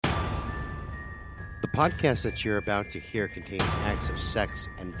The podcast that you're about to hear contains acts of sex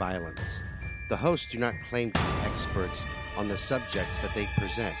and violence. The hosts do not claim to be experts on the subjects that they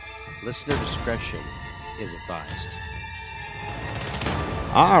present. Listener discretion is advised.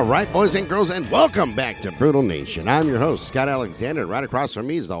 All right, boys and girls, and welcome back to Brutal Nation. I'm your host, Scott Alexander, and right across from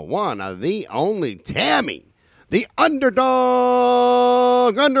me is the one, the only Tammy, the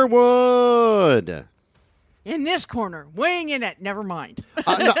underdog Underwood. In this corner, weighing in at never mind.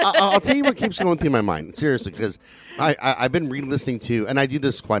 I'll tell you what keeps going through my mind, seriously, because I've been re-listening to, and I do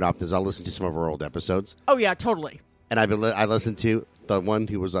this quite often, is I'll listen to some of our old episodes. Oh, yeah, totally. And I listened to the one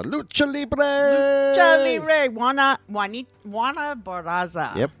who was a Lucha Libre. Lucha Libre, Juana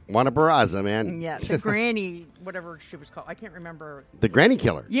Barraza. Yep, Juana Barraza, man. Yeah, the granny, whatever she was called. I can't remember. The Granny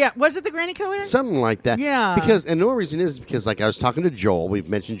Killer. Yeah, was it the Granny Killer? Something like that. Yeah. And the reason is because, like, I was talking to Joel. We've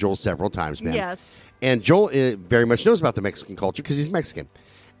mentioned Joel several times, man. Yes. And Joel very much knows about the Mexican culture because he's Mexican.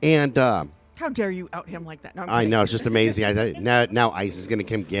 And how dare you out him like that? No, I know, it's just amazing. Now ICE is going to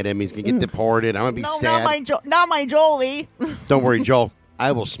come get him. He's going to get deported. I'm going to be sad. Not my Jolie. Don't worry, Joel.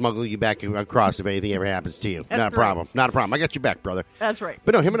 I will smuggle you back across if anything ever happens to you. That's Not a problem. Not a problem. I got you back, brother. That's right.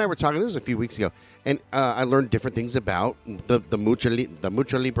 But no, him and I were talking. This was a few weeks ago, and I learned different things about the Mucha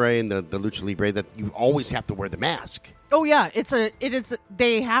Libre and the Lucha Libre, that you always have to wear the mask. Oh yeah,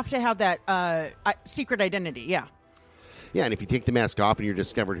 they have to have that secret identity. Yeah. Yeah, and if you take the mask off and you're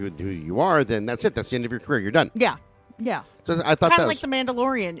discovered who you are, then that's it. That's the end of your career. You're done. Yeah. Yeah. So I thought kind of like the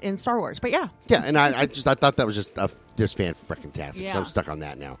Mandalorian in Star Wars, but yeah. Yeah, and I thought that was just fan-freaking-tastic. Yeah. So I'm stuck on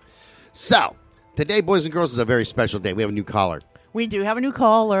that now. So today, boys and girls, is a very special day. We have a new caller. We do have a new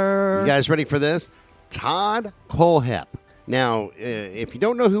caller. You guys ready for this? Todd Kohlhepp. Now, if you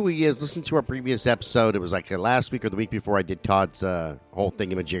don't know who he is, listen to our previous episode. It was like last week or the week before I did Todd's whole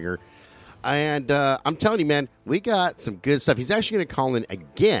thingamajigger. And I'm telling you, man, we got some good stuff. He's actually going to call in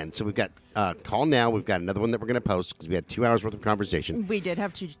again. So we've got call now. We've got another one that we're going to post because we had 2 hours worth of conversation. We did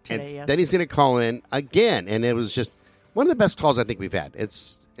have two today, and yes. Then he's going to call in again. And it was just one of the best calls I think we've had.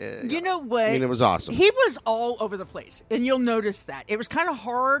 It's you know what? I mean, it was awesome. He was all over the place, and you'll notice that. It was kind of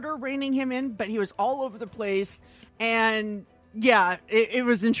harder reining him in, but he was all over the place. And, yeah, it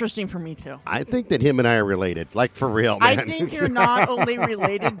was interesting for me, too. I think that him and I are related, like for real, man. I think you're not only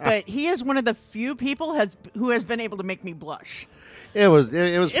related, but he is one of the few people who has been able to make me blush. It was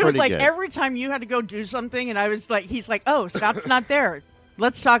pretty like good. Every time you had to go do something, and I was like, he's like, oh, Scott's not there.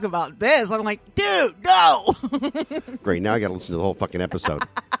 Let's talk about this. I'm like, dude, no. Great. Now I got to listen to the whole fucking episode,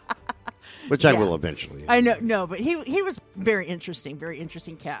 which I will eventually. I know, no, but he was very interesting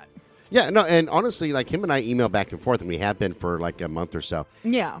cat. Yeah, no, and honestly, like him and I email back and forth, and we have been for like a month or so.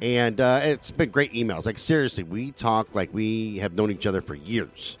 Yeah. And it's been great emails. Like, seriously, we talk like we have known each other for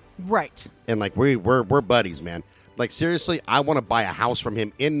years. Right. And like we're buddies, man. Like, seriously, I want to buy a house from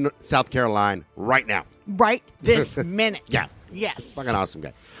him in South Carolina right now. Right this minute. Yeah. Yes. Fucking awesome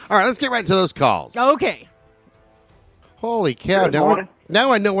guy. All right, let's get right into those calls. Okay. Holy cow. Good morning.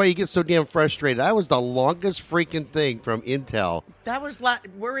 Now I know why you get so damn frustrated. That was the longest freaking thing from Intel. That was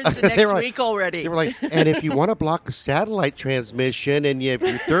we're into next week already. They were like, and if you want to block a satellite transmission, and if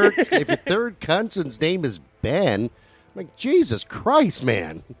your third cousin's name is Ben, I'm like, Jesus Christ,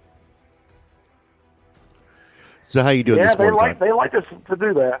 man. So how you doing this morning? They like us to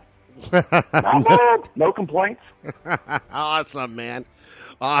do that. Not bad. No complaints. Awesome, man.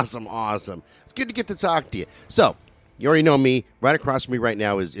 Awesome. It's good to get to talk to you. So, you already know me. Right across from me right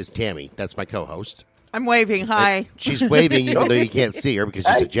now is Tammy. That's my co-host. I'm waving. Hi. She's waving even though you can't see her because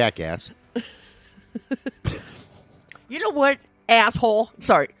she's a jackass. You know what, asshole?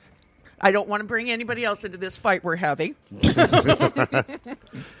 Sorry. I don't want to bring anybody else into this fight we're having.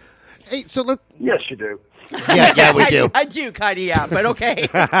 Hey, so Yes, you do. Yeah, we do. I do, kind of, yeah, but okay.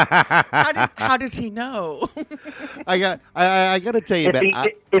 How does he know? I got to tell you,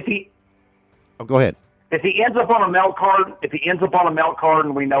 Oh, go ahead. If he ends up on a milk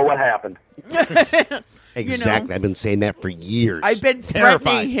carton, we know what happened. Exactly. I've been saying that for years. I've been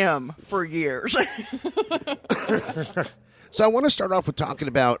threatening him for years. So I want to start off with talking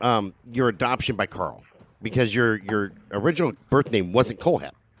about your adoption by Carl, because your original birth name wasn't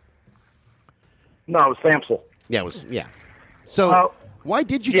Kohlhepp. No, it was Samsel. Yeah, it was. Yeah. So why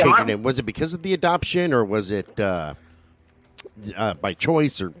did you change your name? Was it because of the adoption, or was it by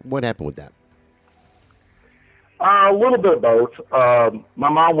choice, or what happened with that? A little bit of both. My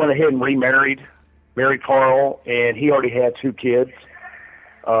mom went ahead and married Carl, and he already had 2 kids,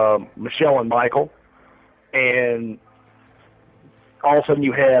 Michelle and Michael. And all of a sudden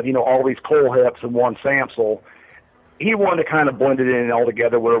you have, all these Kohlhepps and one Samsel. He wanted to kind of blend it in all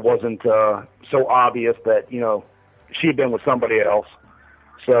together where it wasn't so obvious that, she had been with somebody else.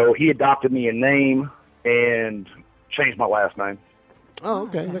 So he adopted me in name and changed my last name. Oh,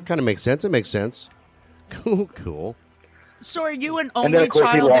 okay. That kind of makes sense. It makes sense. Cool, cool. So are you an And then, only of course,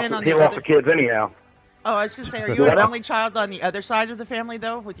 child then on he the lost other? the kids anyhow. Oh, I was going to say, are you an only child on the other side of the family,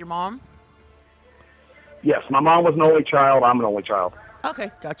 though, with your mom? Yes, my mom was an only child. I'm an only child.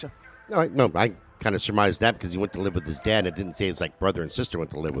 Okay, gotcha. All right, no, I kind of surmised that because he went to live with his dad. And it didn't say it's like brother and sister went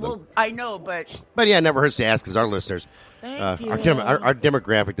to live with him. Well, I know, but But yeah, it never hurts to ask because our listeners, Thank you. our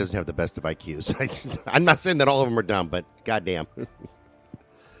demographic doesn't have the best of IQs. I'm not saying that all of them are dumb, but goddamn.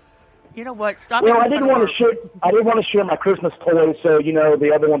 you know what? Stop. Well, I making didn't fun of want to her. share. I didn't want to share my Christmas toys, so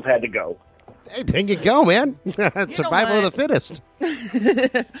the other ones had to go. Hey, there you go, man. Survival of the what? fittest.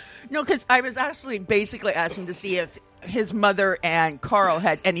 No, because I was actually basically asking to see if his mother and Carl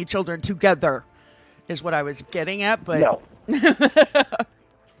had any children together, is what I was getting at. But No.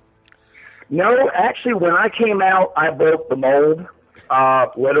 No, actually, when I came out, I broke the mold,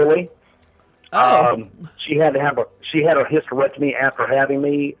 literally. Oh. She had a hysterectomy after having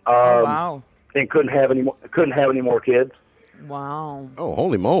me. Wow. And couldn't have any more kids. Wow. Oh,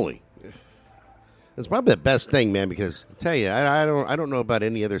 holy moly. It's probably the best thing, man, because I tell you, I don't know about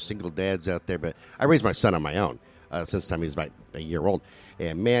any other single dads out there, but I raised my son on my own since the time he was about a year old.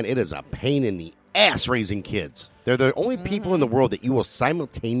 And, man, it is a pain in the ass raising kids. They're the only people in the world that you will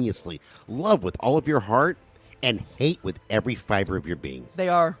simultaneously love with all of your heart and hate with every fiber of your being. They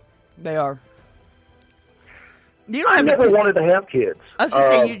are. They are. You don't I have never kids. wanted to have kids. I was going to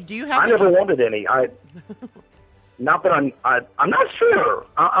say, do you have I any? never wanted any. Not that I'm not sure.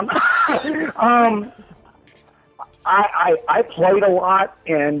 I'm not, I played a lot,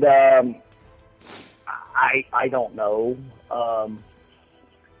 and I don't know.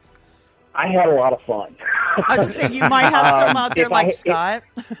 I had a lot of fun. I was going to say, you might have some out there if like I- Scott.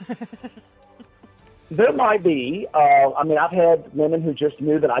 There might be. I've had women who just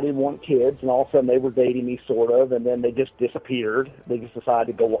knew that I didn't want kids, and all of a sudden they were dating me, sort of, and then they just disappeared. They just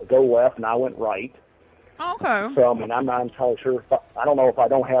decided to go left, and I went right. Okay. So, I'm not entirely sure. I don't know if I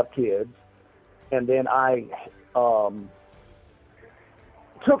don't have kids. And then I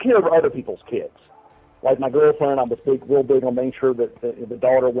took care of other people's kids. Like my girlfriend, I was real big on making sure that the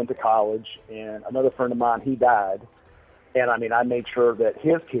daughter went to college. And another friend of mine, he died. And, I made sure that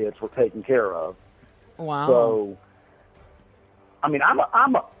his kids were taken care of. Wow. So, I'm a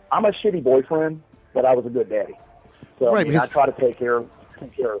shitty boyfriend, but I was a good daddy. So, Right, I because- try to take care of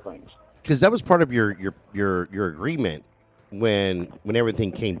things. Because that was part of your agreement when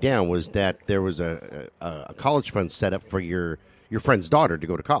everything came down, was that there was a college fund set up for your friend's daughter to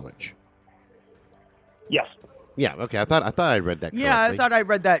go to college. Yes. Yeah, okay. I thought I read that correctly. Yeah, I thought I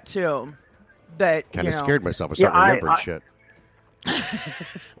read that too. That Kind of you know, scared myself. I Yeah, started remembering shit.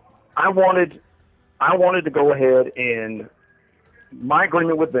 I wanted to go ahead, and my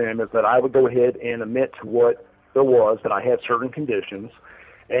agreement with them is that I would go ahead and admit to what there was, that I had certain conditions.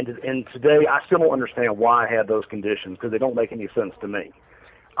 And today, I still don't understand why I had those conditions, because they don't make any sense to me.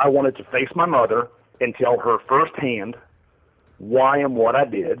 I wanted to face my mother and tell her firsthand why and what I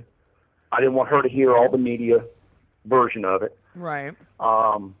did. I didn't want her to hear all the media version of it. Right.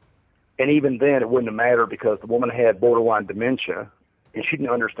 And even then, it wouldn't have mattered, because the woman had borderline dementia, and she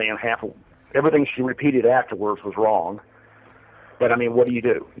didn't understand everything she repeated afterwards was wrong. But, what do you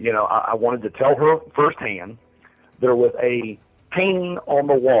do? I wanted to tell her firsthand. There was a painting on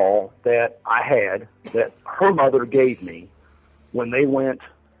the wall that I had that her mother gave me when they went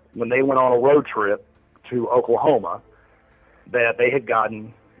on a road trip to Oklahoma, that they had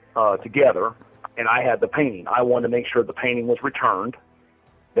gotten together, and I had the painting. I wanted to make sure the painting was returned,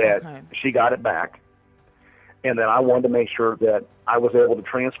 that she got it back, and then I wanted to make sure that I was able to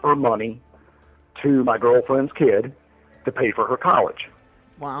transfer money to my girlfriend's kid to pay for her college.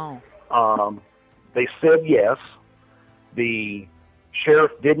 Wow. They said yes. The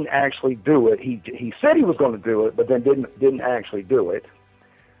sheriff didn't actually do it. He said he was going to do it, but then didn't actually do it.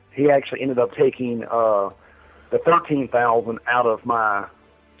 He actually ended up taking the $13,000 out of my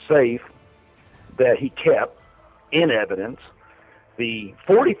safe that he kept in evidence. The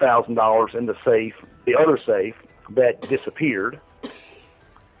 $40,000 in the safe, the other safe, that disappeared.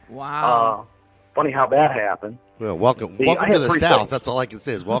 Wow. Funny how that happened. Well, welcome I to had the three South. things. That's all I can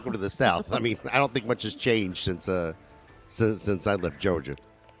say is welcome to the South. I don't think much has changed since I left Georgia.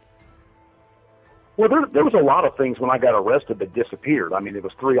 Well, there was a lot of things when I got arrested that disappeared. There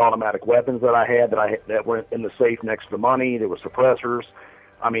was 3 automatic weapons that I had that were in the safe next to the money. There were suppressors.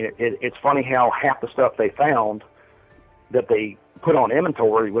 It's funny how half the stuff they found that they put on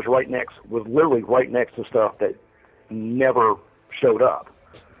inventory was literally right next to stuff that never showed up.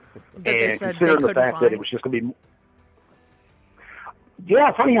 That they And said considering they the fact couldn't that it find. was just going to be,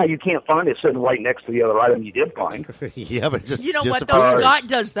 Yeah, funny how you can't find it sitting right next to the other item you did find. Yeah, but just You know what, though? disappears. Scott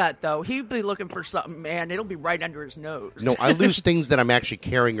does that, though. He'd be looking for something, man. It'll be right under his nose. No, I lose things that I'm actually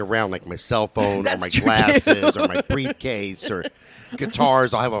carrying around, like my cell phone or That's my true, glasses too. or my briefcase or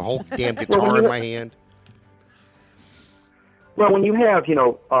guitars. I'll have a whole damn guitar in my hand. Well, when you have,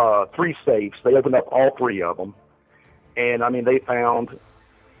 3 safes, they opened up all 3 of them. And, I mean, they found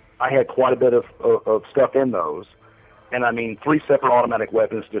I had quite a bit of stuff in those. And, I mean, 3 separate automatic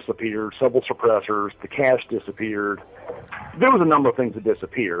weapons disappeared, several suppressors, the cash disappeared. There was a number of things that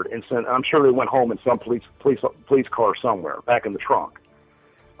disappeared. And so I'm sure they went home in some police car somewhere, back in the trunk.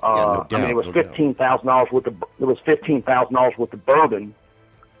 No doubt, I mean, it was no doubt. $15,000 worth of $15,000 worth of bourbon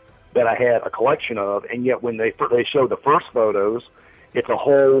that I had a collection of, and yet when they show the first photos, it's a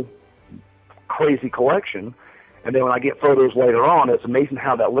whole crazy collection. And then when I get photos later on, it's amazing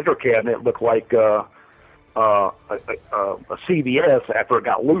how that liquor cabinet looked like a CVS after it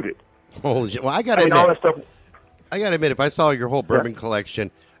got looted. Holy shit. Well, I got I to mean, all that admit, stuff. if I saw your whole bourbon collection,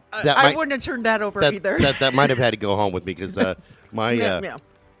 that I might, wouldn't have turned that over that, either. that might have had to go home with me because my Yeah.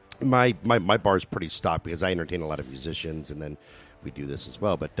 my bar's pretty stocked because I entertain a lot of musicians and then we do this as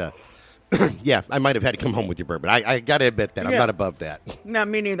well. But yeah, I might have had to come home with your bourbon. I got to admit that I'm Yeah. not above that. No,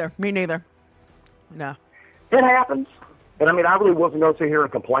 me neither. Me neither. No. It happens. And I mean, I really wasn't going to sit here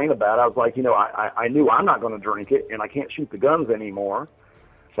and complain about it. I was like, I knew I'm not going to drink it, and I can't shoot the guns anymore,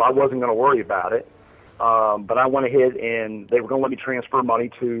 so I wasn't going to worry about it. But I went ahead, and they were going to let me transfer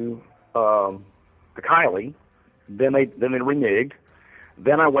money to Kylie. Then they reneged.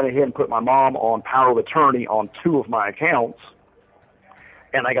 Then I went ahead and put my mom on power of attorney on 2 of my accounts,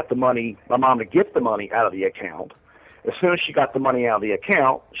 and I got my mom to get the money out of the account. As soon as she got the money out of the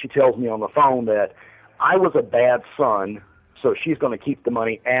account, she tells me on the phone that I was a bad son, so she's going to keep the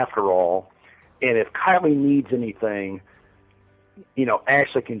money after all. And if Kylie needs anything,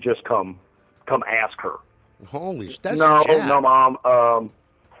 Ashley can just come ask her. Holy shit, that's No, Jack. no, Mom.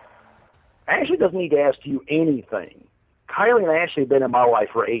 Ashley doesn't need to ask you anything. Kylie and Ashley have been in my life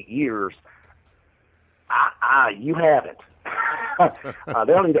for 8 years. You haven't.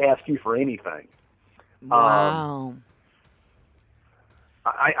 They don't need to ask you for anything. Wow.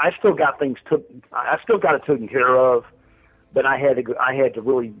 I still got things I still got it taken care of, but I had to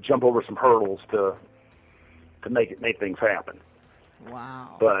really jump over some hurdles to make things happen.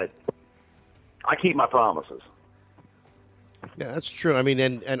 Wow. But I keep my promises. Yeah, that's true. I mean,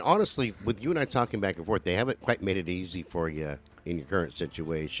 and honestly, with you and I talking back and forth, they haven't quite made it easy for you in your current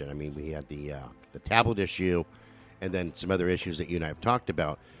situation. I mean, we had the tablet issue, and then some other issues that you and I have talked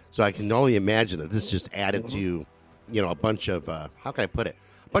about. So I can only imagine that this just added to, a bunch of how can I put it?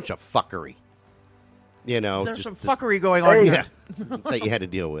 A bunch of fuckery. There's some fuckery going on Hey. here. Yeah, that you had to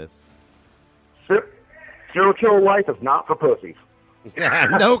deal with. Serial killer life is not for pussies.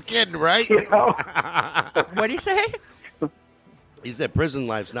 No kidding, right? What do you say? He said prison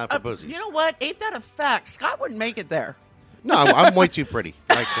life's not for pussies. You know what? Ain't that a fact? Scott wouldn't make it there. No, I'm way too pretty.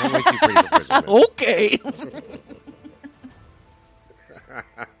 I'm way too pretty for prison. Man. Okay.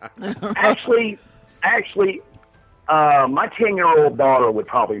 Actually, my 10-year-old daughter would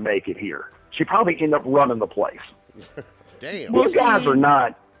probably make it here. She'd probably end up running the place. Damn. Well, These guys are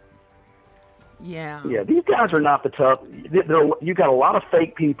not. Yeah. Yeah, these guys are not the tough. You got a lot of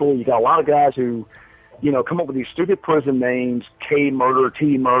fake people. You got a lot of guys who, come up with these stupid prison names: K murder,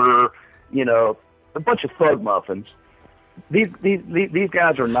 T murder. A bunch of thug muffins. These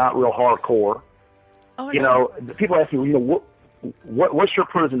guys are not real hardcore. Oh, no. People ask me, what's your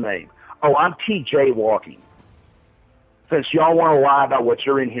prison name? Oh, I'm TJ Walking. Since y'all want to lie about what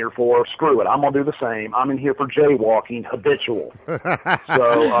you're in here for, screw it. I'm gonna do the same. I'm in here for jaywalking, habitual.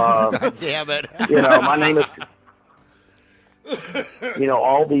 So, Damn it. my name is.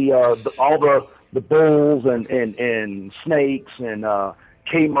 All the bulls and snakes and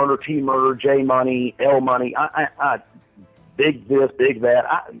K murder, T murder, J money, L money. I big this, big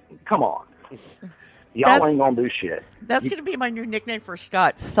that. Come on, y'all ain't gonna do shit. That's going to be my new nickname for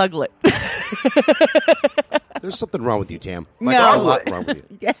Scott, Thuglet. There's something wrong with you, Tam. No. There's a lot wrong with you.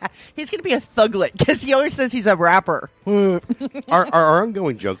 Yeah, he's going to be a Thuglet because he always says he's a rapper. Our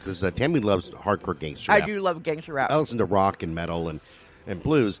ongoing joke is Tammy loves hardcore gangster rap. I do love gangster rap. I listen to rock and metal and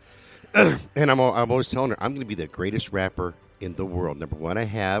blues, and I'm always telling her I'm going to be the greatest rapper in the world. Number one, I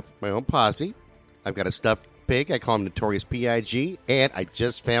have my own posse. I've got a stuffed pig. I call him Notorious P.I.G. And I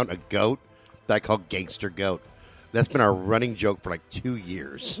just found a goat that I call Gangster Goat. That's been our running joke for like 2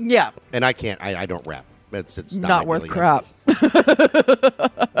 years. Yeah. And I can't. I don't rap. It's Not my worth dealio. crap.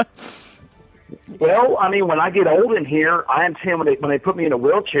 Well, I mean, when I get old in here, I intend when they put me in a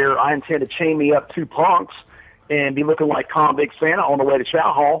wheelchair, I intend to chain me up 2 punks and be looking like convict Santa on the way to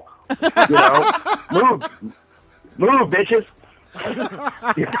Chow Hall. Move, bitches.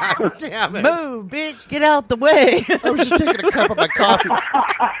 Damn it. Move, bitch, get out the way. I was just taking a cup of my coffee.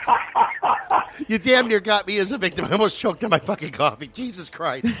 You damn near got me as a victim. I almost choked on my fucking coffee. Jesus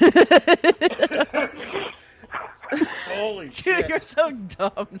Christ. Holy Dude, shit. you're so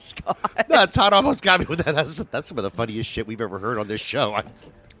dumb, Scott. No, Todd almost got me with that. That's some of the funniest shit we've ever heard on this show.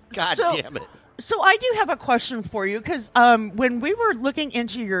 God damn it. So I do have a question for you, because when we were looking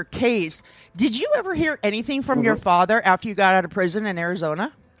into your case, did you ever hear anything from your father after you got out of prison in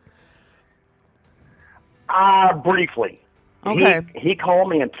Arizona? Briefly. Okay. He called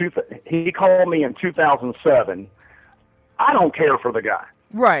me in 2007. I don't care for the guy.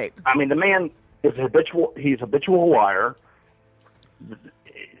 Right. I mean, the man is he's a habitual liar.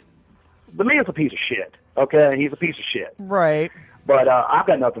 The man's a piece of shit. Okay, he's a piece of shit. Right. But I've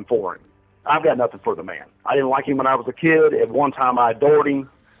got nothing for him. I've got nothing for the man. I didn't like him when I was a kid. At one time, I adored him.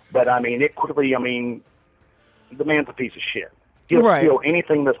 But, the man's a piece of shit. He'll steal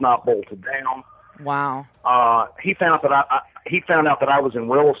anything that's not bolted down. Wow. He found out that I was in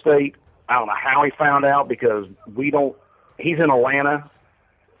real estate. I don't know how he found out, because he's in Atlanta.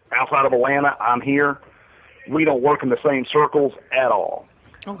 Outside of Atlanta, I'm here. We don't work in the same circles at all.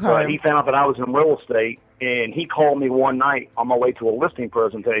 Okay. But he found out that I was in real estate, and he called me one night on my way to a listing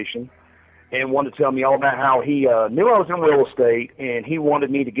presentation and wanted to tell me all about how he knew I was in real estate, and he wanted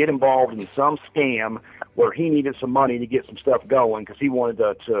me to get involved in some scam where he needed some money to get some stuff going, because he wanted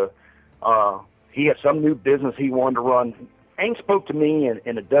he had some new business he wanted to run. Ain't spoke to me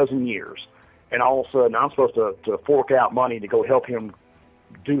in a dozen years, and all of a sudden I'm supposed to fork out money to go help him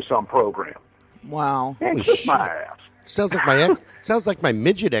do some program. Wow. And kiss my ass. Sounds like my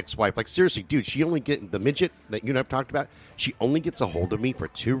midget ex-wife. Like, seriously, dude, she only the midget that you and I've talked about, she only gets a hold of me for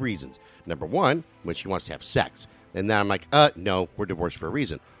two reasons. Number one, when she wants to have sex. And then I'm like, no, we're divorced for a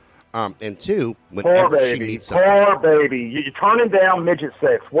reason. And two, whenever she needs something. Poor baby. You're turning down midget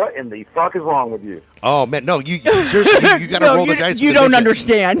sex. What in the fuck is wrong with you? Oh, man, no, seriously, you got to roll the dice. You don't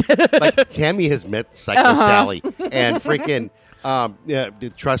understand. Like, Tammy has met Psycho Sally, and freaking...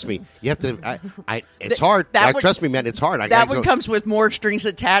 dude, trust me. You have to. It's hard. Trust me, man. It's hard. That one comes with more strings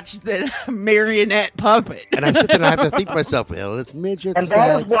attached than a marionette puppet. And I sit there and I have to think to myself, well, it's midget and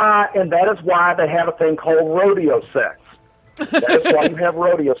sex. That is why they have a thing called rodeo sex. That is why you have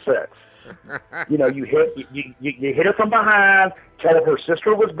rodeo sex. You hit her from behind, tell her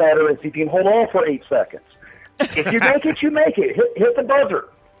sister was better, and see if you can hold on for 8 seconds. If you make it, you make it. Hit the buzzer.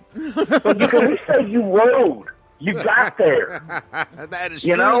 But you can at least say you rode. You got there. That is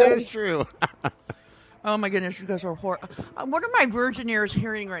true. That is true. Oh my goodness, you guys are horrible. What are my virgin ears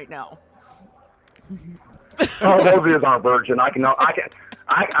hearing right now? Oh, those ears aren't virgin. I can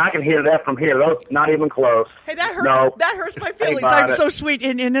hear that from here. Those not even close. Hey, that hurts. No. That hurts my feelings. I'm so sweet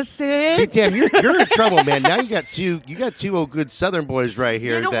and innocent. See, Tam, you're in trouble, man. Now you got two old good Southern boys right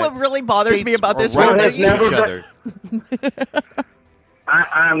here. You know what really bothers me about this whole whole thing? Never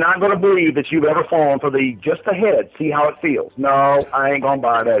I'm not going to believe that you've ever fallen for just the head. See how it feels. No, I ain't going to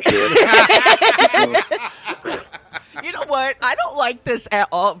buy that shit. You know what? I don't like this at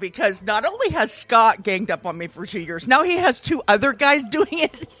all, because not only has Scott ganged up on me for 2 years, now he has 2 other guys doing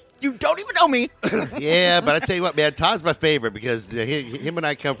it. You don't even know me. Yeah, but I tell you what, man, Todd's my favorite, because him and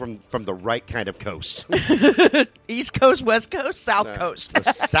I come from the right kind of coast. East Coast, West Coast, South Coast.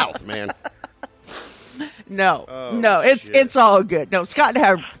 The South, man. No, shit. it's all good. No, Scott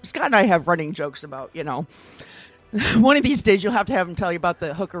and I have running jokes about, one of these days you'll have to have him tell you about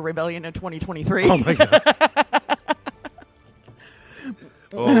the hooker rebellion in 2023. Oh my god.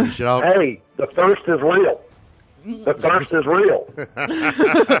 Oh shit! Hey, the thirst is real. The thirst is real.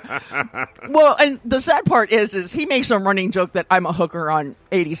 Well, and the sad part is he makes some running joke that I'm a hooker on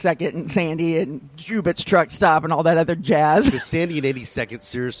 82nd and Sandy and Jubit's truck stop and all that other jazz. The Sandy and 82nd,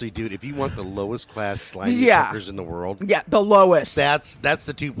 seriously, dude. If you want the lowest class slimy hookers in the world, yeah, the lowest. That's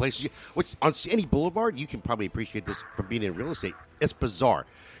the two places. Which on Sandy Boulevard, you can probably appreciate this from being in real estate. It's bizarre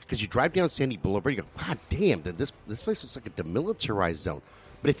because you drive down Sandy Boulevard, you go, God damn, this place looks like a demilitarized zone.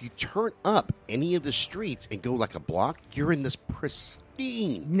 But if you turn up any of the streets and go like a block, you're in this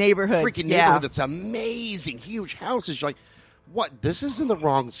pristine freaking neighborhood that's amazing, huge houses. You're like, what? This is in the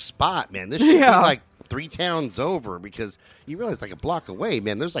wrong spot, man. This should be like 3 towns over, because you realize like a block away,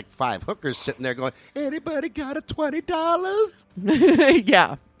 man, there's like 5 hookers sitting there going, anybody got a $20?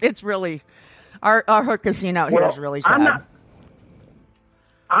 Yeah, it's really, our hooker scene out here is really sad.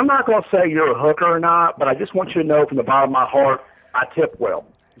 I'm not going to say you're a hooker or not, but I just want you to know from the bottom of my heart, I tip well.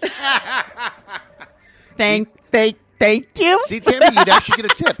 Thank Thank you. See, Tammy, you'd actually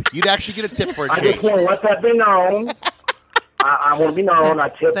get a tip. You'd actually get a tip for a I change. just want to let that be known. I want to be known. I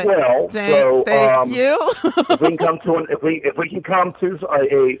tip well. So Thank you. if we can come to if we can come to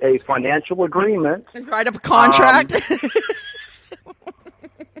a financial agreement, Write up a contract.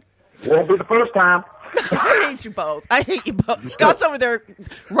 won't be the first time. I hate you both. Scott's over there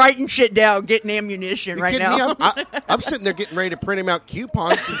writing shit down, getting ammunition You right kidding now. me? I'm sitting there getting ready to print him out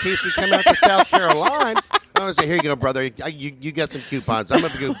coupons in case we come out to South Carolina. I was like, here you go, brother. You got some coupons. I'm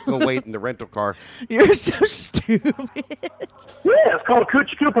going to go wait in the rental car. You're so stupid. Yeah, it's called a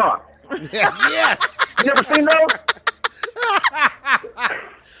coochie coupon. Yes. You never seen those?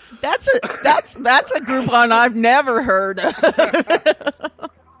 That's a Groupon I've never heard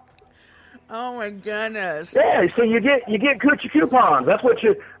of. Oh my goodness. Yeah, so you get coochie coupons. That's what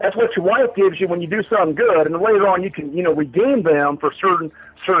your wife gives you when you do something good, and then later on you can redeem them for certain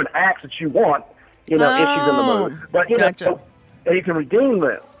acts that you want. If she's in the mood. But Gotcha. and you can redeem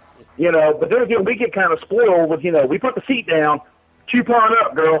them. But then again, we get kind of spoiled with we put the seat down, coupon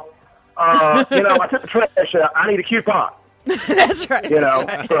up, girl. I took the trash out. I need a coupon. That's right. So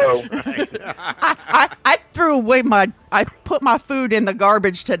I threw away I put my food in the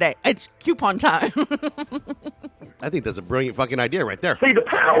garbage today. It's coupon time. I think that's a brilliant fucking idea right there. see the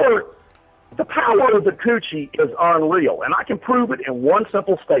power of the coochie is unreal, and I can prove it in one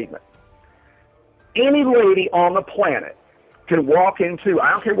simple statement. Any lady on the planet can walk into, I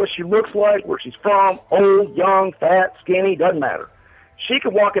don't care what she looks like, where she's from, old, young, fat, skinny, doesn't matter. She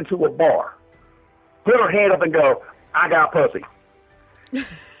can walk into a bar, put her hand up and go, I got pussy.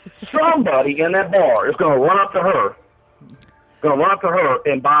 Somebody in that bar is going to run up to her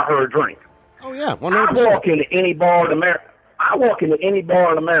and buy her a drink. Oh, yeah, I 100%. walk into any bar in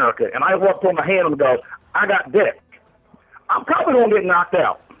America, and I walk, put my hand on and go, I got dick. I'm probably going to get knocked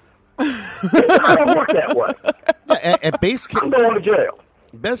out. I don't work that way. At I'm going to jail.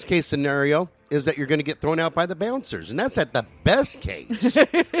 best case scenario is that you're going to get thrown out by the bouncers, and that's at the best case.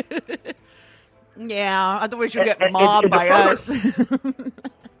 Yeah, otherwise you'll get And mobbed by us.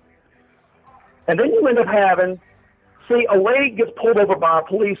 And then you end up having, a lady gets pulled over by a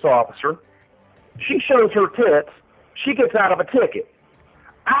police officer. She shows her tits. She gets out of a ticket.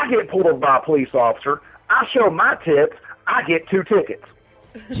 I get pulled over by a police officer. I show my tits. I get 2 tickets.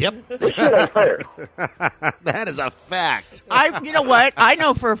 Yep. This shit ain't fair. That is a fact. You know what? I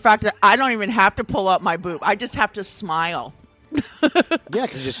know for a fact that I don't even have to pull up my boob. I just have to smile. Yeah,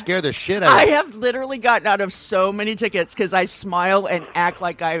 because you scare the shit out I of have literally gotten out of so many tickets because I smile and act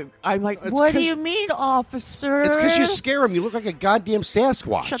like I'm like, It's what do 'cause- you mean, officer? It's because you scare them. You look like a goddamn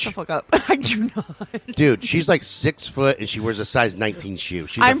Sasquatch. Shut the fuck up. I do not. Dude, she's like 6 foot and she wears a size 19 shoe.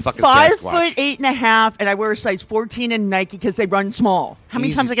 She's I'm a fucking 5 Sasquatch. foot 8.5, and I wear a size 14 in Nike because they run small. How many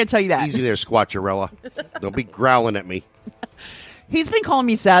Easy- times I gotta tell you that? Easy there, Squatcharella. Don't be growling at me. He's been calling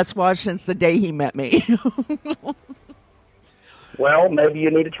me Sasquatch since the day he met me. Well, maybe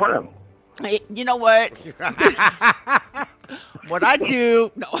you need a trim. Hey, you know what? What I do?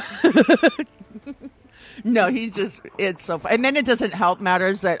 No. No, it's so fun. And then it doesn't help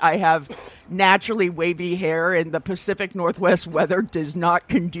matters that I have naturally wavy hair and the Pacific Northwest weather does not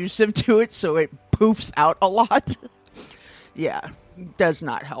conducive to it, so it poofs out a lot. Yeah, does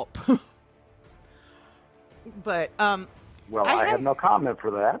not help. But, Well, I I have- have no comment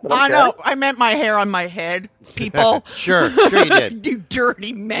for that. But I okay. know, I meant my hair on my head, people. Sure you did. You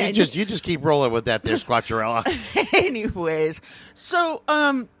dirty men. You just keep rolling with that there, Squatcharella. Anyways, so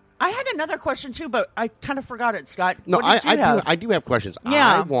I had another question too, but I kind of forgot it, Scott. No, What did you have? I do have questions.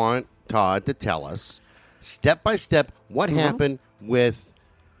 Yeah. I want Todd to tell us step by step what Mm-hmm. happened with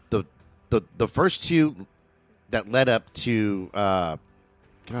the first 2 that led up to God,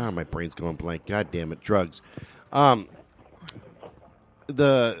 my brain's going blank. God damn it, drugs.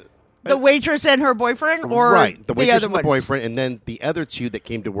 The waitress and her boyfriend, or right, the waitress other and the ones? boyfriend, and then the other 2 that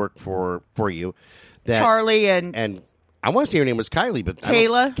came to work for you. That Charlie and I want to say her name was Kylie, but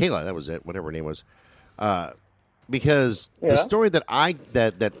Kayla? Kayla, that was it. Whatever her name was. Because the Yeah. story that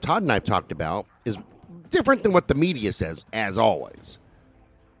that Todd and I have talked about is different than what the media says, as always.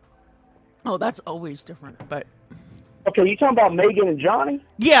 oh, that's always different. But Okay, you talking about Megan and Johnny?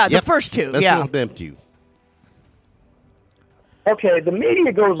 yeah, Yep. the first 2, Let's yeah. go with them 2. Okay, the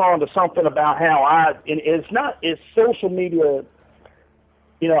media goes on to something about how it's social media.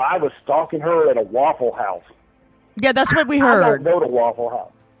 I was stalking her at a Waffle House. Yeah, that's what we I heard. don't go to Waffle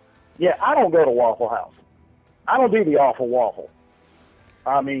House. Yeah, I don't go to Waffle House. I don't do the awful waffle.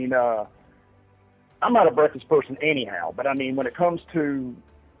 I mean, I'm not a breakfast person anyhow, but I mean, when it comes to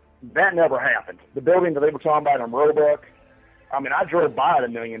that, never happened. The building that they were talking about in Roebuck, I mean, I drove by it a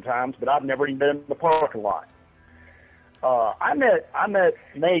million times, but I've never even been in the parking lot. I met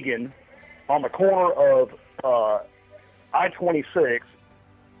Megan on the corner of I-26,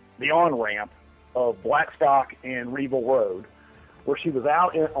 the on-ramp of Blackstock and Reeville Road, where she was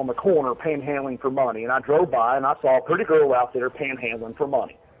out on the corner panhandling for money. And I drove by and I saw a pretty girl out there panhandling for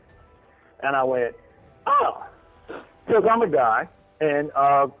money. And I went, oh, because I'm a guy, and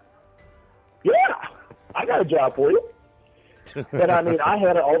yeah, I got a job for you. And I mean, I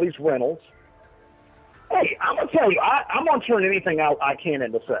had all these rentals. Hey, I'm gonna tell you, I'm gonna turn anything out I can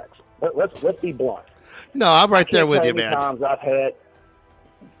into sex. Let's be blunt. No, I'm right there with you, man. Times I've had.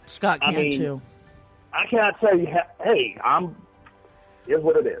 Scott can too. I cannot tell you. Hey, is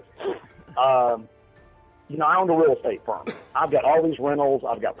what it is. You know, I own a real estate firm. I've got all these rentals.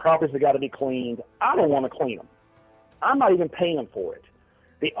 I've got properties that got to be cleaned. I don't want to clean them. I'm not even paying for it.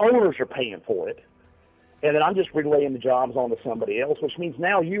 The owners are paying for it. And then I'm just relaying the jobs on to somebody else, which means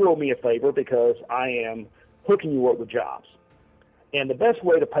now you owe me a favor because I am hooking you up with jobs. And the best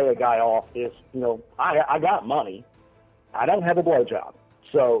way to pay a guy off is, you know, I got money. I don't have a blowjob.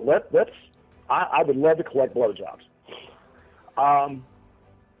 So I would love to collect blowjobs. Got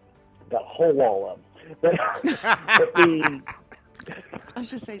a whole wall of them. But I was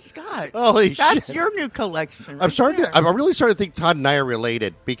just say, Scott. Holy that's shit. your new collection. I'm really starting to think Todd and I are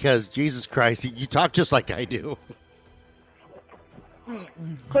related because Jesus Christ, you talk just like I do.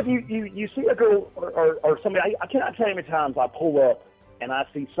 But you see a girl or somebody. I cannot tell you how many times I pull up and I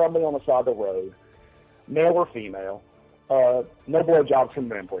see somebody on the side of the road, male or female. No blowjobs from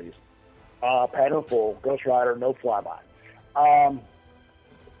men, please. Pattern full, Ghost Rider, no flyby.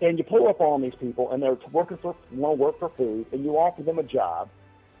 And you pull up on these people, and they're want to work for food, and you offer them a job,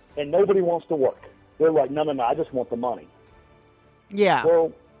 and nobody wants to work. They're like, no, I just want the money. Yeah.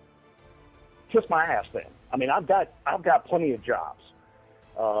 Well, kiss my ass then. I mean, I've got plenty of jobs.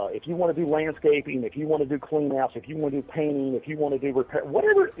 If you want to do landscaping, if you want to do clean outs, if you want to do painting, if you want to do repair,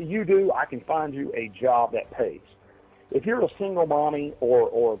 whatever you do, I can find you a job that pays. If you're a single mommy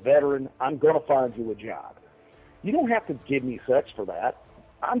or a veteran, I'm going to find you a job. You don't have to give me sex for that.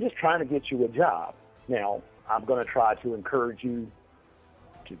 I'm just trying to get you a job. Now, I'm going to try to encourage you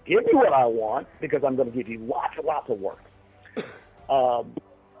to give me what I want because I'm going to give you lots and lots of work.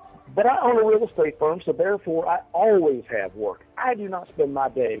 But I own a real estate firm, so therefore I always have work. I do not spend my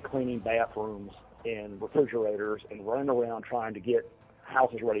day cleaning bathrooms and refrigerators and running around trying to get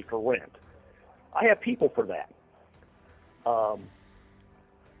houses ready for rent. I have people for that.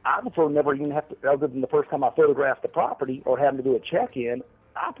 I prefer never even have to, other than the first time I photographed the property or having to do a check-in,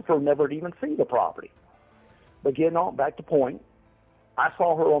 I prefer never to even see the property. But getting on back to point, I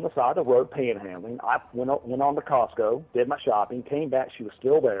saw her on the side of the road panhandling. I went on to Costco, did my shopping, came back. She was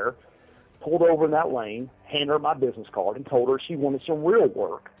still there, pulled over in that lane, handed her my business card, and told her she wanted some real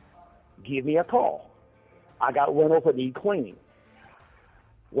work. Give me a call. I got rentals that need cleaning.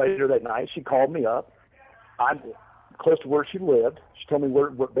 Later that night, she called me up. I'm close to where she lived. She told me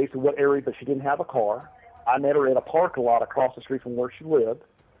basically what area, but she didn't have a car. I met her at a parking lot across the street from where she lived,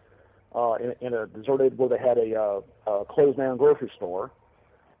 in a deserted where they had a closed down grocery store,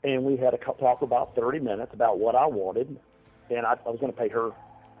 and we had a talk for about 30 minutes about what I wanted, and I was going to pay her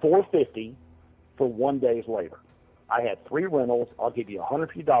 $450 for 1 day's labor. I had 3 rentals. I'll give you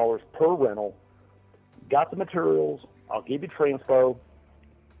 $150 per rental. Got the materials. I'll give you transpo.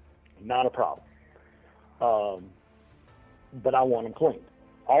 Not a problem. But I want them cleaned.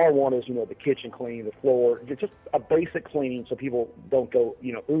 All I want is, the kitchen clean, the floor, just a basic cleaning so people don't go,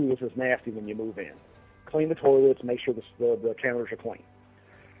 ooh, this is nasty when you move in. Clean the toilets, make sure the counters are clean.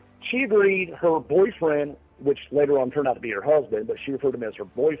 She agreed. Her boyfriend, which later on turned out to be her husband, but she referred to him as her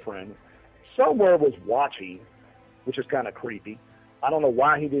boyfriend, somewhere was watching, which is kind of creepy. I don't know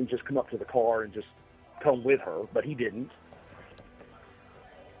why he didn't just come up to the car and just come with her, but he didn't.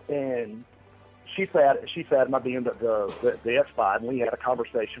 And she sat at my being the X5, and we had a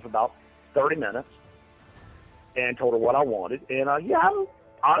conversation for about 30 minutes and told her what I wanted. And,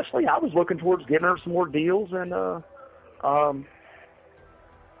 honestly, I was looking towards giving her some more deals, and, I want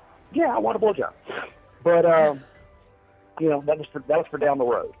a blowjob. But, that was for down the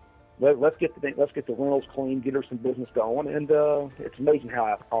road. Let's get the rentals clean, get her some business going, and it's amazing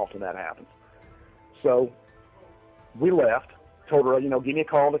how often that happens. So we left. Told her, give me a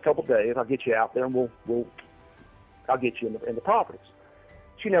call in a couple of days. I'll get you out there, and I'll get you in the properties.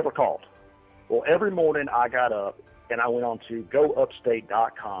 She never called. Well, every morning I got up and I went on to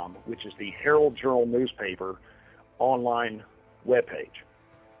GoUpstate.com, which is the Herald Journal newspaper online webpage.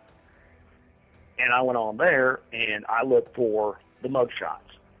 And I went on there and I looked for the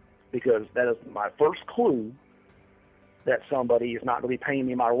mugshots because that is my first clue that somebody is not going to be paying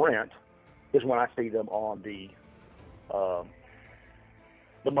me my rent is when I see them on the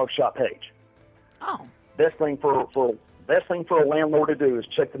the mugshot page. Oh. Best thing for a landlord to do is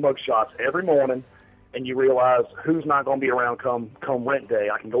check the mugshots every morning, and you realize who's not going to be around come rent day.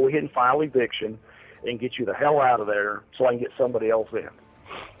 I can go ahead and file eviction and get you the hell out of there so I can get somebody else in.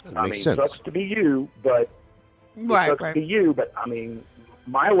 That makes sense. It sucks to be you, but to be you, but I mean,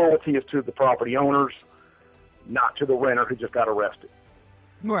 my loyalty is to the property owners, not to the renter who just got arrested.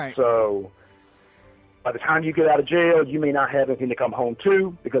 Right. So by the time you get out of jail, you may not have anything to come home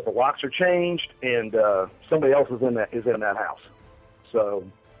to because the locks are changed and somebody else is in that house. So,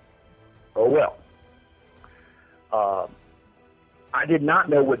 oh well. I did not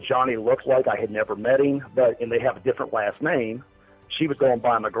know what Johnny looks like. I had never met him, and they have a different last name. She was going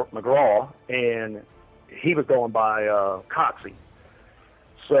by McGraw, and he was going by Coxey.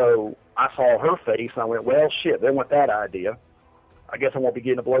 So I saw her face, and I went, well, shit, they want that idea. I guess I won't be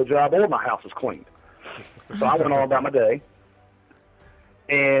getting a blowjob or my house is cleaned. So I went on about my day,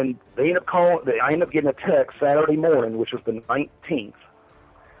 and I ended up getting a text Saturday morning, which was the 19th.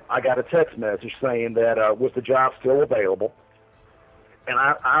 I got a text message saying that was the job still available? And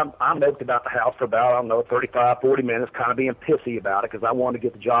I moped about the house for about, I don't know, 35, 40 minutes, kind of being pissy about it because I wanted to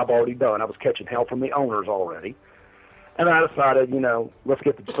get the job already done. I was catching hell from the owners already. And I decided, let's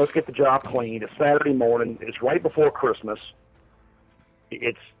get the job cleaned. It's Saturday morning. It's right before Christmas.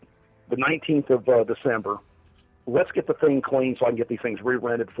 It's the 19th of December. Let's get the thing clean so I can get these things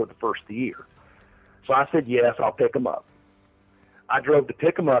re-rented for the first of the year. So I said, yes, I'll pick them up. I drove to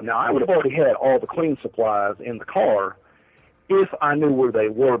pick them up. Now, I would have already had all the cleaning supplies in the car if I knew where they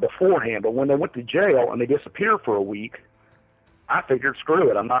were beforehand. But when they went to jail and they disappeared for a week, I figured, screw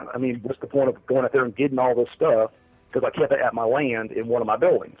it. What's the point of going out there and getting all this stuff? Because I kept it at my land in one of my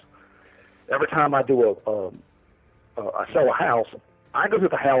buildings. Every time I do I sell a house, I go to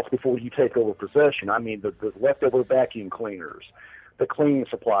the house before you take over possession. I mean, the leftover vacuum cleaners, the cleaning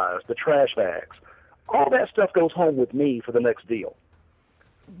supplies, the trash bags, all that stuff goes home with me for the next deal.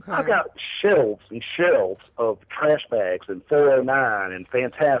 Okay. I've got shelves and shelves of trash bags and 409 and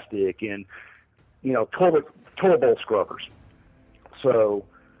Fantastic and, toilet bowl scrubbers. So,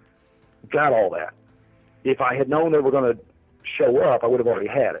 got all that. If I had known they were going to show up, I would have already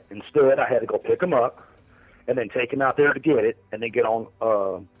had it. Instead, I had to go pick them up and then take them out there to get it and then get on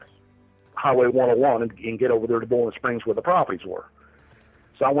Highway 101 and get over there to Bowling Springs where the properties were.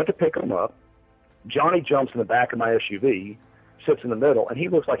 So I went to pick them up. Johnny jumps in the back of my SUV, sits in the middle, and he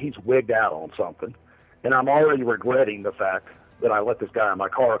looks like he's wigged out on something. And I'm already regretting the fact that I let this guy in my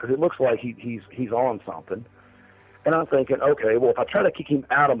car because it looks like he's on something. And I'm thinking, okay, well, if I try to kick him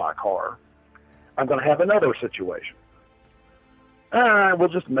out of my car, I'm going to have another situation. All right, we'll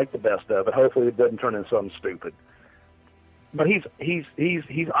just make the best of it. Hopefully it doesn't turn into something stupid. But he's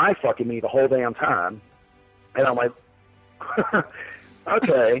eye fucking me the whole damn time. And I'm like,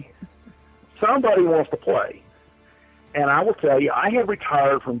 okay, somebody wants to play. And I will tell you, I had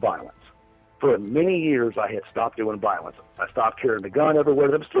retired from violence. For many years, I had stopped doing violence. I stopped carrying the gun everywhere.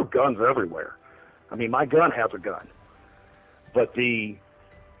 There were still guns everywhere. I mean, my gun has a gun. But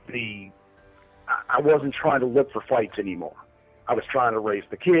I wasn't trying to look for fights anymore. I was trying to raise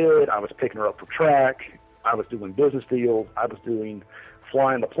the kid. I was picking her up for track. I was doing business deals. I was doing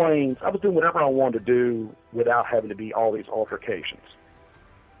flying the planes. I was doing whatever I wanted to do without having to be all these altercations.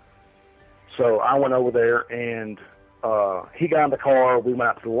 So I went over there, and he got in the car. We went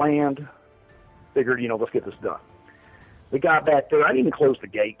out to the land. Figured, let's get this done. We got back there. I didn't even close the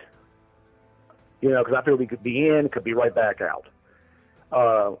gate, because I figured we could be in, could be right back out.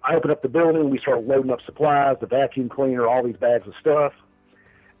 I opened up the building. We started loading up supplies, the vacuum cleaner, all these bags of stuff.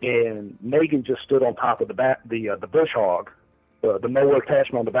 And Megan just stood on top of the bush hog, the mower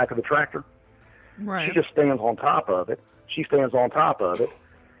attachment on the back of the tractor. Right. She just stands on top of it. She stands on top of it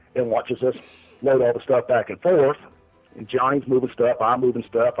and watches us load all the stuff back and forth. And Johnny's moving stuff. I'm moving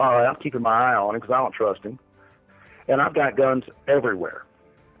stuff. All right, I'm keeping my eye on him because I don't trust him. And I've got guns everywhere.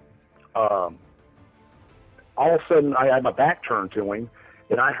 All of a sudden, I had my back turned to him,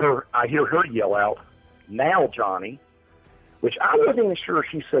 and I hear her yell out, "Now, Johnny," which I wasn't even sure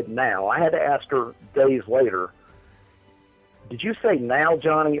she said now. I had to ask her days later, did you say now,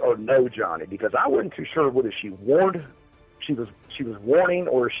 Johnny, or no, Johnny? Because I wasn't too sure whether she warned, she was warning,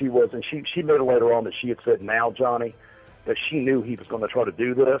 or she was, and she made it later on that she had said now, Johnny, that she knew he was going to try to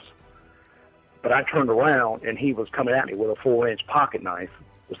do this. But I turned around, and he was coming at me with a 4-inch pocket knife,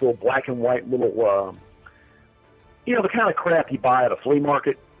 this little black and white little, the kind of crap you buy at a flea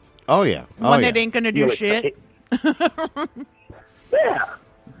market. Oh, yeah. One that ain't going to do shit. Yeah.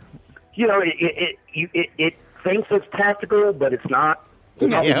 It thinks it's tactical, but it's not. They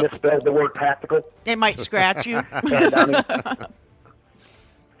probably Yep. misspelled the word tactical. It might scratch you. And I mean,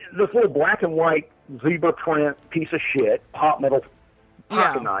 this little black and white zebra print piece of shit, hot metal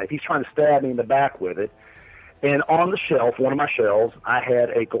pocket knife. He's trying to stab me in the back with it. And on the shelf, one of my shelves, I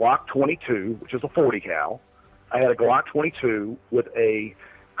had a Glock 22, which is a 40 cal. I had a Glock 22 with a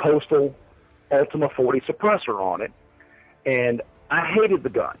Coastal Ultima 40 suppressor on it, and I hated the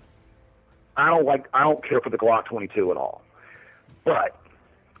gun. I don't care for the Glock 22 at all. But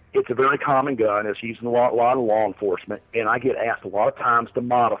it's a very common gun. It's used in a lot of law enforcement, and I get asked a lot of times to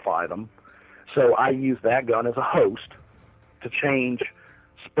modify them. So I use that gun as a host to change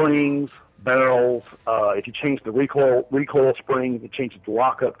springs, barrels. If you change the recoil spring, it changes the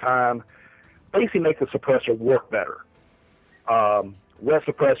lockup time. Basically, make the suppressor work better. Wet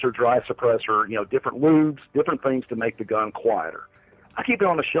suppressor, dry suppressor, different lubes, different things to make the gun quieter. I keep it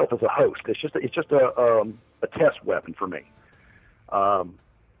on the shelf as a host. It's just a test weapon for me. I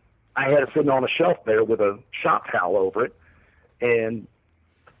had it sitting on a shelf there with a shop towel over it, and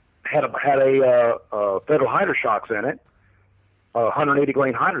had a Federal Hyder shocks in it, 180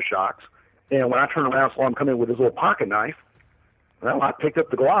 grain Hyder shocks. And when I turned around, saw him come in with his little pocket knife. Well, I picked up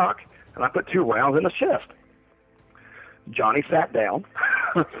the Glock and I put 2 rounds in his chest. Johnny sat down.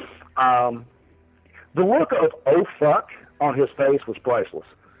 The look of "oh fuck" on his face was priceless.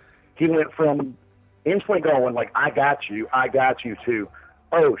 He went from instantly going like I got you" to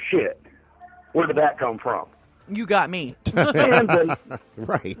 "oh shit, where did that come from?" You got me. And then,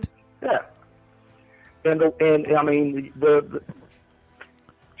 Right. yeah. And I mean the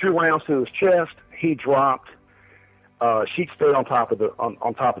 2 rounds to his chest. He dropped. She'd stayed on top of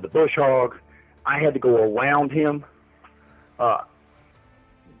the bush hog. I had to go around him, try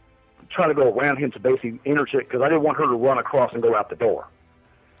to go around him to basically interject because I didn't want her to run across and go out the door.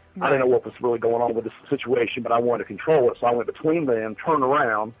 Right. I didn't know what was really going on with this situation, but I wanted to control it, so I went between them, turned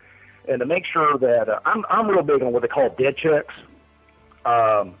around, and to make sure that I'm real big on what they call dead checks.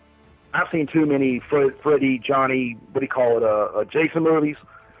 I've seen too many Freddy, Johnny, what do you call it, Jason movies.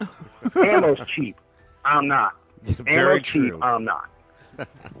 Ammo's cheap. I'm not. Very Ammo's true. cheap. I'm not.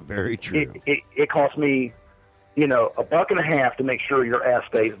 Very true. It cost me, $1.50 to make sure your ass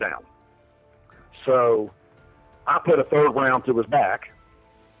stays down. So I put a 3rd round to his back,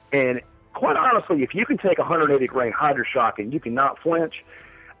 and quite honestly, if you can take a 180 grain Hyder shock and you cannot flinch,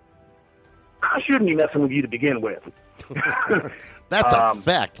 I shouldn't be messing with you to begin with. That's a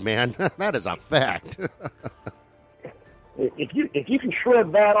fact, man. That is a fact. If you can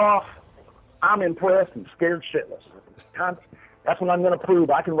shred that off, I'm impressed and scared shitless. That's when I'm going to prove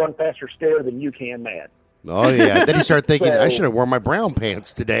I can run faster scared than you can mad. Oh, yeah. Then you start thinking, I should have worn my brown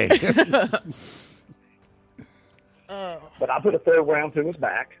pants today. But I put a 3rd round to his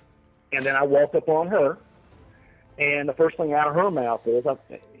back, and then I walked up on her, and the first thing out of her mouth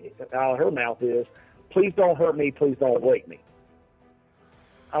is, "Please don't hurt me. Please don't wake me."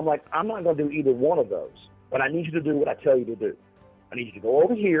 I'm like, I'm not going to do either one of those, but I need you to do what I tell you to do. I need you to go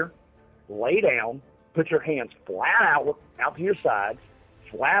over here, lay down, put your hands flat out to your sides,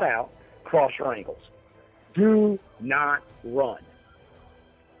 flat out, cross your ankles. Do not run.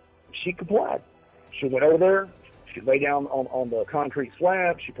 She complied. She went over there. She lay down on the concrete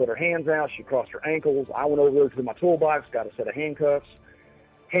slab. She put her hands out. She crossed her ankles. I went over there to my toolbox, got a set of handcuffs,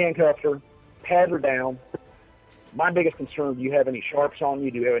 handcuffed her, patted her down. My biggest concern, do you have any sharps on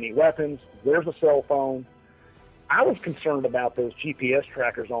you? Do you have any weapons? Where's a cell phone? I was concerned about those GPS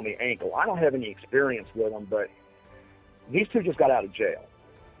trackers on the ankle. I don't have any experience with them, but these 2 just got out of jail.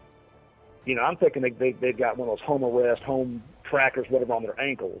 I'm thinking they've got one of those home arrest, home trackers, whatever, on their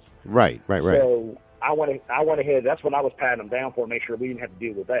ankles. Right. So I went ahead. That's what I was patting them down for, make sure we didn't have to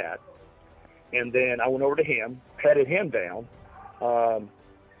deal with that. And then I went over to him, patted him down.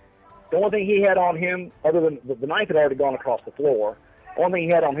 The only thing he had on him, other than the knife had already gone across the floor, the only thing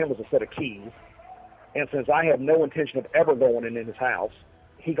he had on him was a set of keys. And since I have no intention of ever going in his house,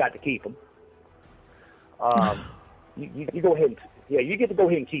 he got to keep them. You go ahead you get to go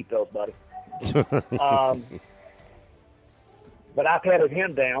ahead and keep those, buddy. But I patted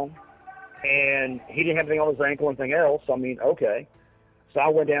him down, and he didn't have anything on his ankle or anything else. I mean, okay. So I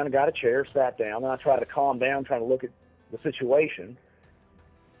went down and got a chair, sat down, and I tried to calm down, trying to look at the situation.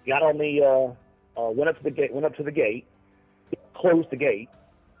 Got on the, went up to the gate, closed the gate,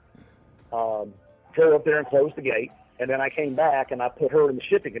 drove up there and closed the gate, and then I came back and I put her in the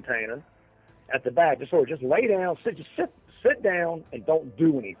shipping container at the back. Just lay down, sit down, and don't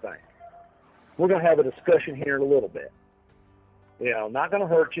do anything. We're going to have a discussion here in a little bit. Not going to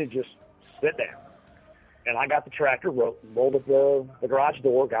hurt you, just sit down. And I got the tractor, rolled up the garage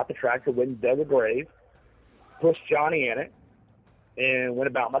door, got the tractor, went and dug a grave, pushed Johnny in it, and went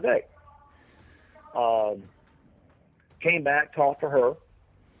about my day. Came back, talked to her,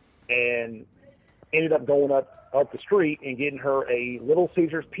 and ended up going up the street and getting her a Little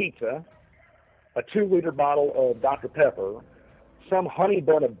Caesars pizza, a 2-liter bottle of Dr. Pepper, some honey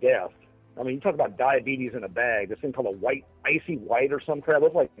bun of death. I mean, you talk about diabetes in a bag. This thing called a white, icy white or some crap.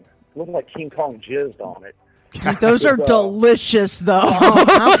 Looked like King Kong jizzed on it. Those are delicious, though. Oh,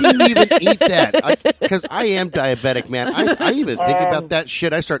 how can you even eat that? Because I am diabetic, man. I even think about that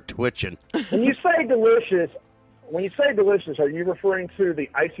shit. I start twitching. When you say delicious, are you referring to the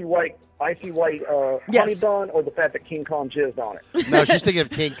icy white Yes. honey bun, or the fact that King Kong jizzed on it? No, she's thinking of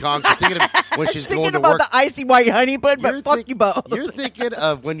King Kong. She's thinking of when she's going Thinking to about work. the icy white honey bun, but fuck you both. You're thinking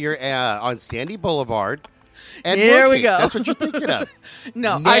of when you're on Sandy Boulevard. And Here we working. go. That's what you're thinking of.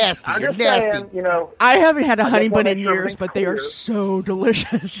 No, Nasty. I'm You're just nasty. saying, you know, I haven't had a honey just wanna bun in make sure years, everything's but they are clear. so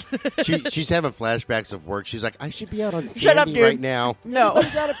delicious. She's having flashbacks of work. She's like, I should be out on Sandy Shut up, dude. right now. No.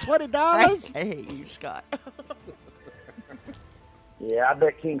 Anybody got a $20? I hate you, Scott. yeah, I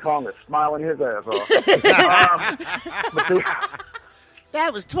bet King Kong is smiling his ass off. But see,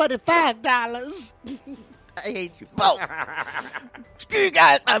 That was $25. I hate you both. Screw you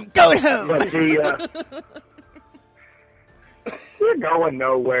guys. I'm going home. but see, you're going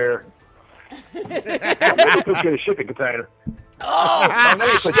nowhere. Maybe put you in a shipping container. Oh,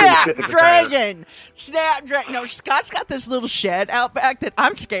 Maybe put you in a shipping container. Snapdragon. No, Scott's got this little shed out back that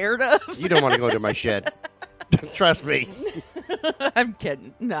I'm scared of. You don't want to go to my shed. Trust me. I'm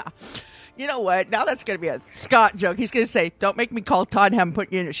kidding. Nah. You know what? Now that's going to be a Scott joke. He's going to say, don't make me call Todd and have him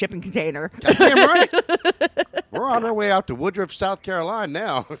put you in a shipping container. Damn right. We're on our way out to Woodruff, South Carolina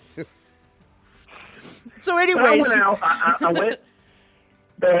now. So So I anyways. went out. I went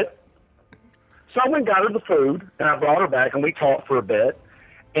bed. So I went and got her the food, and I brought her back, and we talked for a bit.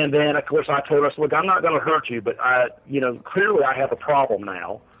 And then, of course, I told her, look, I'm not going to hurt you, but clearly I have a problem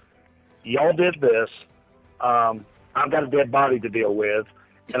now. Y'all did this. I've got a dead body to deal with,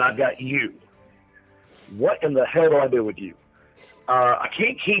 and I've got you. What in the hell do I do with you? I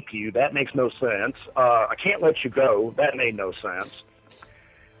can't keep you. That makes no sense. I can't let you go. That made no sense.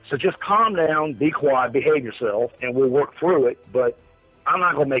 So just calm down, be quiet, behave yourself, and we'll work through it. But I'm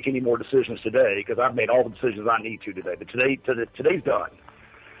not going to make any more decisions today because I've made all the decisions I need to today. But today's done.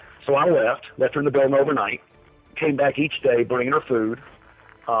 So I left her in the building overnight, came back each day bringing her food,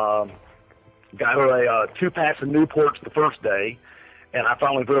 got her 2 packs of Newports the first day, and I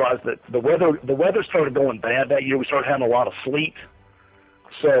finally realized that the weather started going bad that year. We started having a lot of sleet.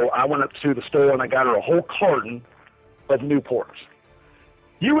 So I went up to the store and I got her a whole carton of Newports.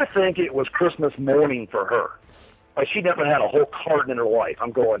 You would think it was Christmas morning for her. Like she never had a whole carton in her life.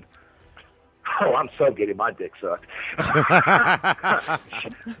 I'm going, oh, I'm so getting my dick sucked.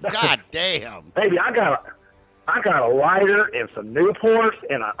 God damn. Baby, I got a lighter and some Newports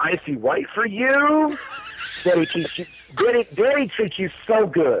and an icy white for you. Daddy treats you so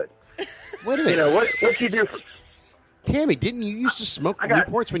good. Wait a minute. You know what you do for Tammy, didn't you used to smoke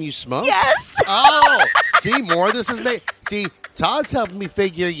Newports when you smoked? Yes. Oh, see, more of this is made. See, Todd's helping me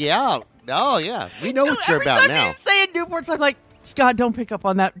figure you out. Oh, yeah. We know what you're Every about time now. you say Newports, I'm like, Scott, don't pick up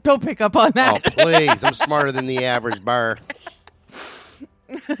on that. Don't pick up on Oh, that. please. I'm smarter than the average bar.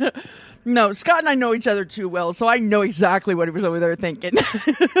 No, Scott and I know each other too well, so I know exactly what he was over there thinking.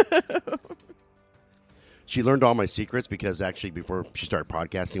 She learned all my secrets because actually before she started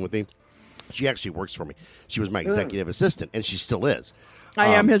podcasting with me, she actually works for me. She was my executive assistant, and she still is. I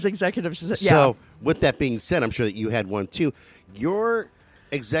am his executive assistant. So, with that being said, I'm sure that you had one too. Your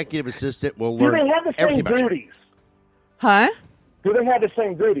executive assistant will Do learn they have the same everything about you. duties? Huh? Do they have the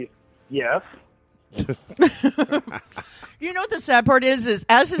same duties? Yes. You know what the sad part is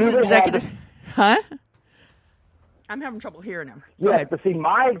as his Do they executive... have Huh? I'm having trouble hearing him. Go Yes, ahead. but see,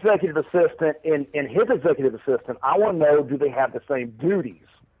 my executive assistant and his executive assistant, I want to know, do they have the same duties?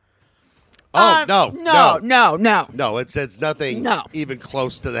 Oh, No. It's nothing No. even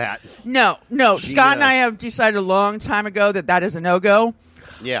close to that. No. She, Scott and I have decided a long time ago that is a no-go.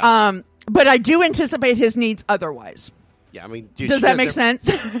 Yeah. But I do anticipate his needs otherwise. Yeah, I mean, dude, Does she that make sense?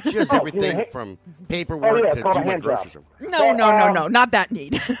 She does everything yeah. from paperwork it's to called do a my hand job. groceries. No, not that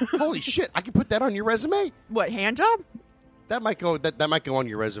need. Holy shit! I can put that on your resume. What, hand job? That might go. That might go on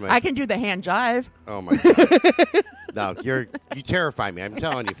your resume. I can do the hand jive. Oh my god! No, you terrify me. I'm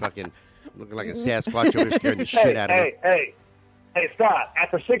telling you, fucking looking like a Sasquatch over there scaring the shit out of me. Hey, Scott,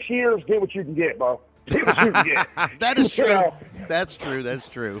 after 6 years, get what you can get, bro. Get what you can get. That is You true. know, That's true. That's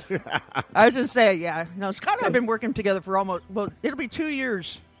true. I was just saying, yeah. No, Scott and I have been working together for it'll be 2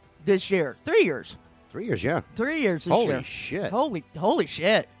 years this year. 3 years. 3 years, yeah. 3 years this Holy year. shit! Holy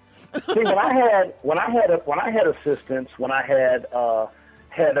shit. See, when I had assistants, when I had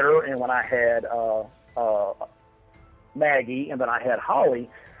Heather, and when I had Maggie, and then I had Holly,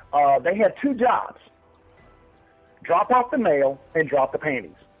 they had two jobs: drop off the mail and drop the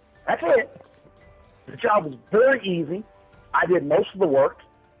panties. That's it. The job was very easy. I did most of the work.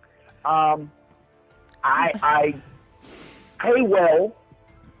 I pay well,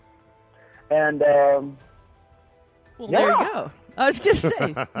 and Well, yeah. there you go. I was going to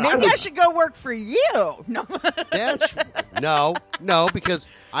say, maybe I should go work for you. No. No, because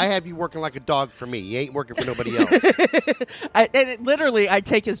I have you working like a dog for me. You ain't working for nobody else. Literally, I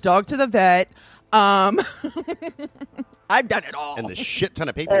take his dog to the vet. I've done it all. And the shit ton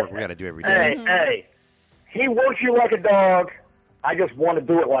of paperwork we got to do every day. Hey, he works you like a dog. I just want to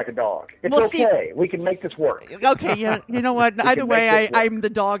do it like a dog. It's Well, okay. We can make this work. Okay, yeah. You know what? Either can way, make this work. I'm the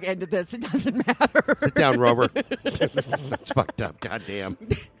dog end of this. It doesn't matter. Sit down, Rover. That's fucked up. Goddamn.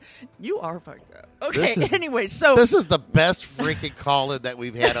 You are fucked up. Okay, This is- anyway, so This is the best freaking call-in that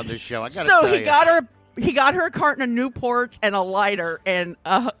we've had on this show. I got to so tell he you. got her a carton of Newports and a lighter and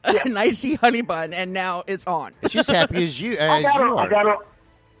an icy honey bun, and now it's on. She's happy as you I got are. her.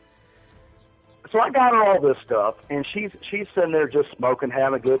 So I got her all this stuff, and she's sitting there just smoking,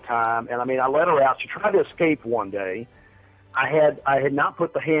 having a good time. And I mean, I let her out. She tried to escape one day. I had not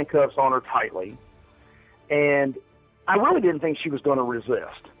put the handcuffs on her tightly, and I really didn't think she was going to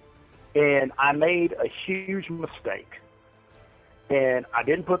resist. And I made a huge mistake. And I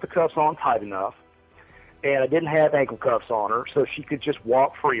didn't put the cuffs on tight enough, and I didn't have ankle cuffs on her so she could just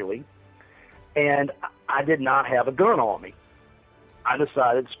walk freely. And I did not have a gun on me. I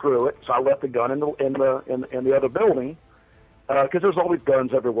decided, screw it. So I left the gun in the other building because there's always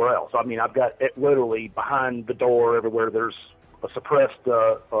guns everywhere else. I mean, I've got it literally behind the door everywhere. There's a suppressed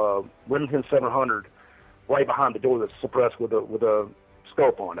Remington 700 right behind the door that's suppressed with a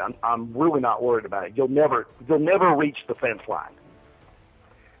scope on it. I'm really not worried about it. You'll never reach the fence line.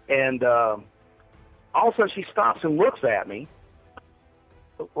 And all of a sudden she stops and looks at me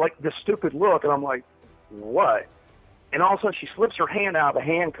like this stupid look, and I'm like, what? And all of a sudden she slips her hand out of the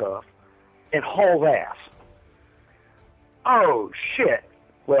handcuff and hauls ass. Oh, shit.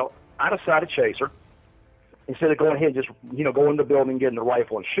 Well, I decided to chase her. Instead of going ahead and just, going to the building, getting the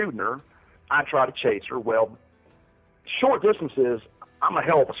rifle and shooting her, I tried to chase her. Well, short distances, I'm a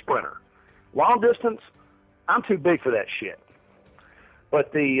hell of a sprinter. Long distance, I'm too big for that shit.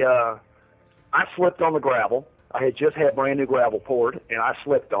 But I slipped on the gravel. I had just had brand new gravel poured, and I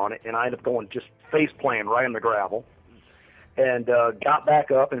slipped on it, and I ended up going just face plant right in the gravel. And got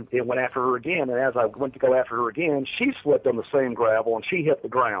back up and went after her again. And as I went to go after her again, she slipped on the same gravel and she hit the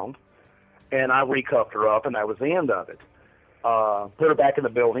ground. And I recuffed her up, and that was the end of it. Put her back in the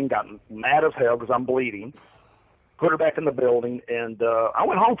building, got mad as hell because I'm bleeding. Put her back in the building, and I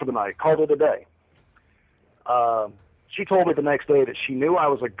went home for the night, called it a day. She told me the next day that she knew I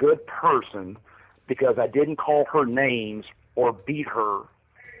was a good person because I didn't call her names or beat her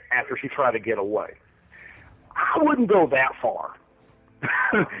after she tried to get away. I wouldn't go that far.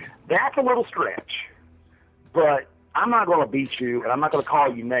 That's a little stretch. But I'm not going to beat you, and I'm not going to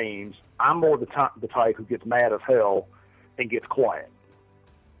call you names. I'm more the type who gets mad as hell and gets quiet.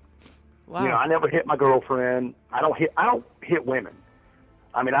 Wow. I never hit my girlfriend. I don't hit women.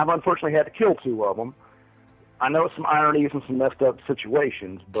 I mean, I've unfortunately had to kill two of them. I know some ironies and some messed up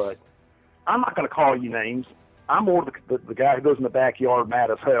situations, but I'm not going to call you names. I'm more the guy who goes in the backyard mad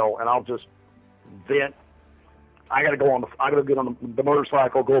as hell, and I'll just vent. I got to get on the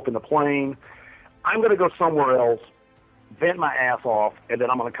motorcycle, go up in the plane. I'm going to go somewhere else, vent my ass off, and then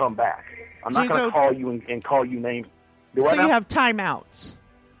I'm going to come back. I'm not going to call you and call you names. So you have timeouts.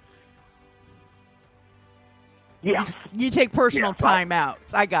 Yes. You take personal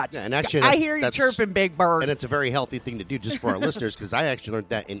timeouts. I got you. Yeah, and actually, I hear you chirping, Big Bird. And it's a very healthy thing to do just for our listeners because I actually learned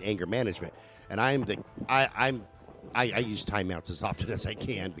that in anger management. And I use timeouts as often as I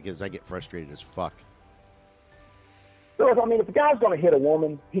can because I get frustrated as fuck. So, I mean, if a guy's going to hit a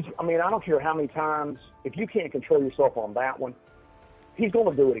woman, I don't care how many times, if you can't control yourself on that one, he's going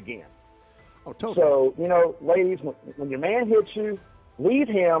to do it again. Oh, totally. So, ladies, when your man hits you, leave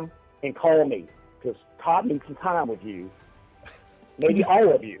him and call me because Todd needs some time with you. Maybe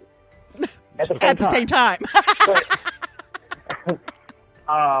all of you. At the same time.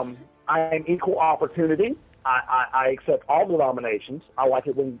 I am equal opportunity. I accept all denominations. I like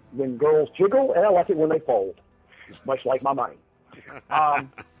it when girls jiggle, and I like it when they fold. Much like my money.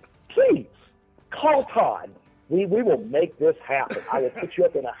 Please, call Todd. We will make this happen. I will put you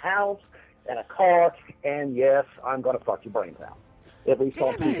up in a house and a car, and yes, I'm going to fuck your brains out. At least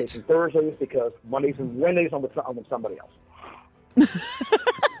on Tuesdays and Thursdays, because Mondays and Wednesdays I'm with somebody else.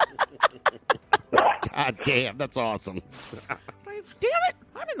 Damn, that's awesome. It's like, damn it,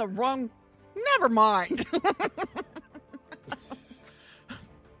 I'm in the wrong. Never mind.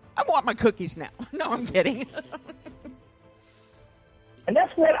 I want my cookies now. No, I'm kidding. And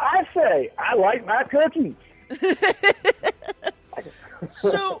that's what I say. I like my cookies.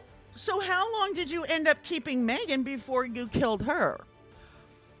 So how long did you end up keeping Megan before you killed her?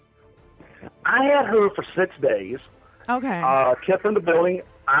 I had her for 6 days. Okay. Kept her in the building.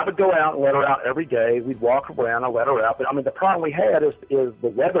 I would go out and let her out every day. We'd walk around. I let her out. But, I mean, the problem we had is the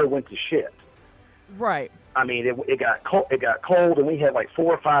weather went to shit. Right. I mean, it got cold. It got cold, and we had like 4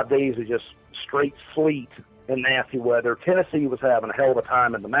 or 5 days of just straight sleet and nasty weather. Tennessee was having a hell of a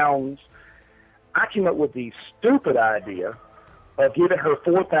time in the mountains. I came up with the stupid idea of giving her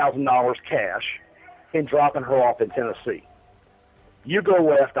 $4,000 cash and dropping her off in Tennessee. You go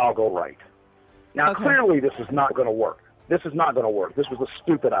left, I'll go right. Now, Okay. clearly, this is not going to work. This is not going to work. This was a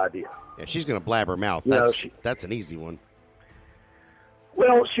stupid idea. Yeah, she's going to blab her mouth. You know, That's an easy one.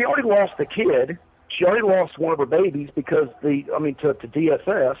 Well, she already lost the kid. She already lost one of her babies because to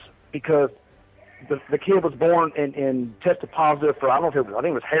DSS because the kid was born and tested positive for, I think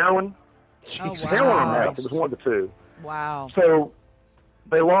it was heroin. Jesus Heroin or wow. meth. It was one of the two. Wow. So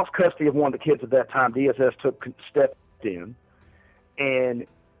they lost custody of one of the kids at that time. DSS stepped in, and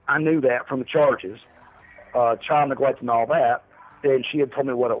I knew that from the charges, child neglect and all that, and she had told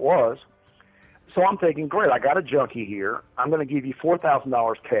me what it was. So I'm thinking, great, I got a junkie here. I'm going to give you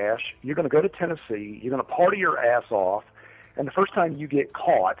 $4,000 cash. You're going to go to Tennessee. You're going to party your ass off, and the first time you get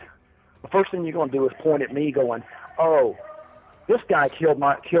caught, the first thing you're going to do is point at me going, oh, this guy killed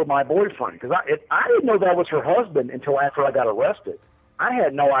my boyfriend, because I didn't know that was her husband until after I got arrested. I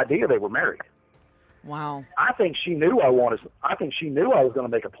had no idea they were married. Wow. I think she knew I was going to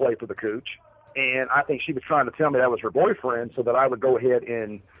make a play for the cooch, and I think she was trying to tell me that was her boyfriend so that I would go ahead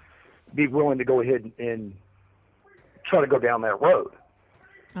and be willing to go ahead and try to go down that road.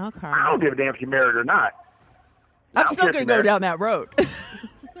 Okay. I don't give a damn if you're married or not. I'm still going to go down that road.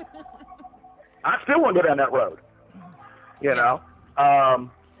 I still want to go down that road. You know, I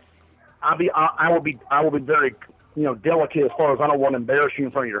will be very, delicate as far as I don't want to embarrass you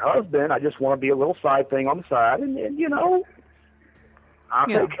in front of your husband. I just want to be a little side thing on the side, and I'll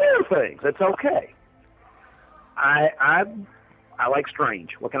take care of things. It's okay. I like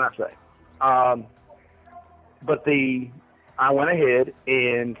strange. What can I say? But I went ahead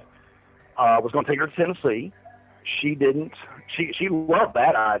and was going to take her to Tennessee. She didn't. She loved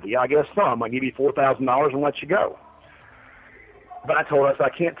that idea. I guess so. I'm going to give you $4,000 and let you go. But I told her, I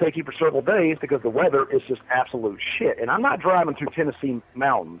can't take you for several days because the weather is just absolute shit. And I'm not driving through Tennessee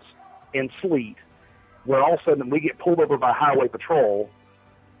mountains in sleet where all of a sudden we get pulled over by highway patrol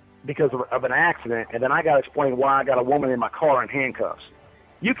because of an accident, and then I got to explain why I got a woman in my car in handcuffs.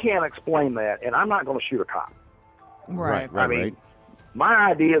 You can't explain that, and I'm not going to shoot a cop. Right. I mean, my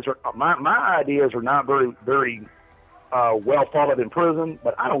ideas are not very, very well thought of in prison,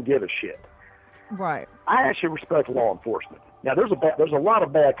 but I don't give a shit. Right. I actually respect law enforcement. Now, there's a lot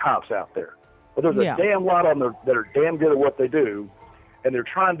of bad cops out there, but there's a damn lot of them that are damn good at what they do, and they're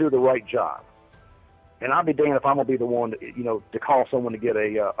trying to do the right job. And I'll be damned if I'm gonna be the one to call someone to get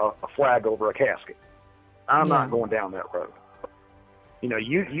a flag over a casket. I'm not going down that road.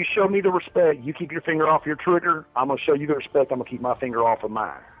 You show me the respect. You keep your finger off your trigger. I'm gonna show you the respect. I'm gonna keep my finger off of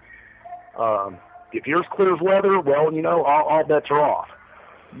mine. If yours clears weather, well, all bets are off.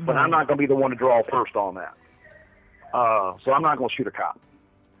 But I'm not going to be the one to draw first on that. So I'm not going to shoot a cop.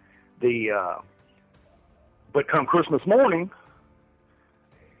 But come Christmas morning,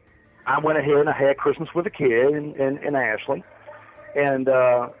 I went ahead and I had Christmas with a kid and Ashley. And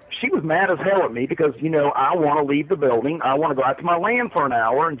she was mad as hell at me because, I want to leave the building. I want to go out to my land for an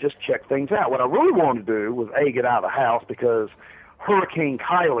hour and just check things out. What I really wanted to do was, A, get out of the house because Hurricane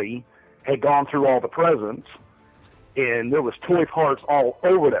Kylie had gone through all the presents. And there was toy parts all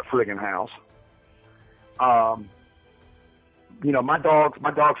over that friggin' house. My dogs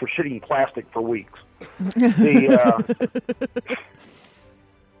were shitting plastic for weeks.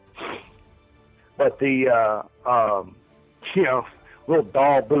 Little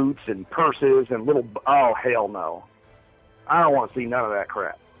doll boots and purses and oh, hell no. I don't want to see none of that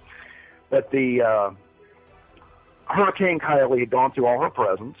crap. But the Hurricane Kylie had gone through all her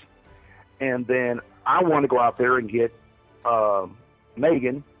presents, and then I wanted to go out there and get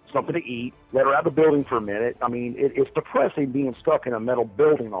Megan something to eat, let her out of the building for a minute. I mean, it's depressing being stuck in a metal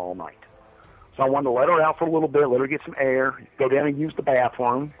building all night. So I wanted to let her out for a little bit, let her get some air, go down and use the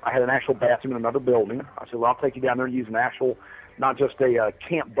bathroom. I had an actual bathroom in another building. I said, well, I'll take you down there and use an actual, not just a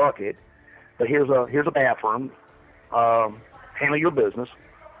camp bucket, but here's a bathroom. Handle your business.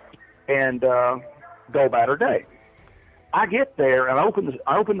 And go about her day. I get there and I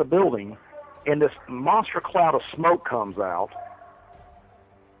open the building, and this monster cloud of smoke comes out.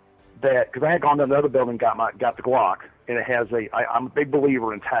 That because I had gone to another building, got the Glock, and it has I'm a big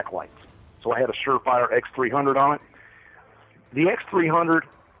believer in tack lights, so I had a Surefire X300 on it. The X300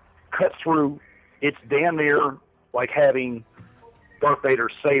 cuts through. It's damn near like having Darth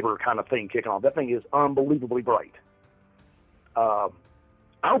Vader's saber kind of thing kicking on. That thing is unbelievably bright. I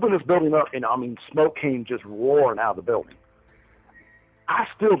opened this building up, and I mean, smoke came just roaring out of the building. I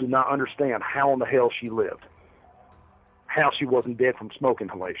still do not understand how in the hell she lived, how she wasn't dead from smoke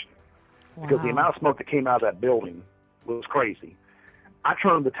inhalation. Wow. Because the amount of smoke that came out of that building was crazy. I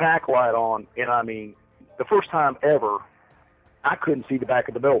turned the tack light on, and I mean, the first time ever, I couldn't see the back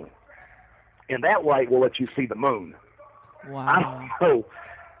of the building. And that light will let you see the moon. Wow. I don't know.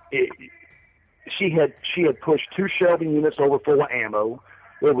 She had pushed 2 shelving units over full of ammo.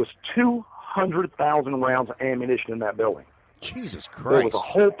 There was 200,000 rounds of ammunition in that building. Jesus Christ. There was a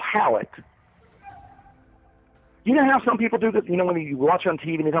whole pallet. You know how some people do this? You know, when you watch on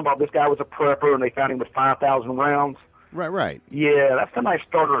TV and they talk about this guy was a prepper and they found him with 5,000 rounds? Right. Yeah, that's a nice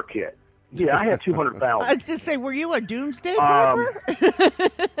starter kit. Yeah, I had 200,000. I was just say, were you a doomsday prepper?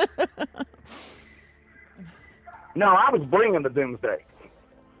 No, I was bringing the doomsday.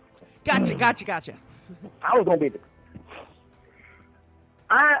 Gotcha. I was going to be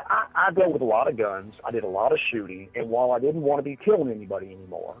I dealt with a lot of guns. I did a lot of shooting. And while I didn't want to be killing anybody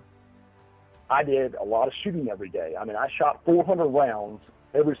anymore, I did a lot of shooting every day. I mean, I shot 400 rounds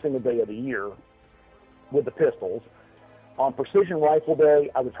every single day of the year with the pistols. On precision rifle day,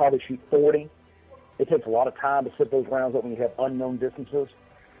 I would probably shoot 40. It takes a lot of time to set those rounds up when you have unknown distances.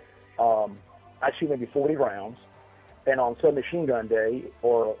 I shoot maybe 40 rounds. And on submachine gun day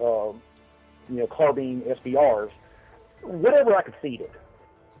or, carbine SBRs, whatever I could feed it.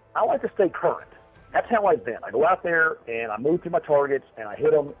 I like to stay current. That's how I've been. I go out there and I move through my targets and I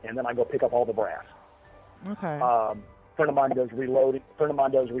hit them, and then I go pick up all the brass. Okay. Friend of mine does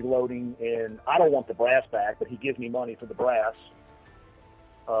reloading, and I don't want the brass back, but he gives me money for the brass.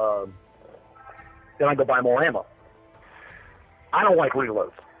 Then I go buy more ammo. I don't like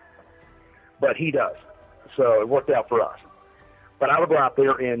reloads, but he does, so it worked out for us. But I would go out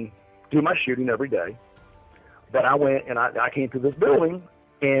there and do my shooting every day. But I went and I came to this building,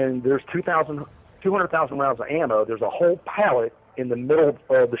 and there's 200,000 rounds of ammo. There's a whole pallet in the middle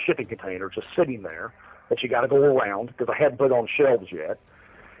of the shipping container just sitting there that you got to go around because I hadn't put it on shelves yet.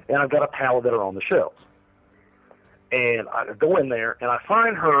 And I've got a pallet that are on the shelves. And I go in there, and I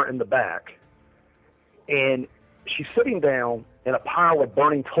find her in the back, and she's sitting down in a pile of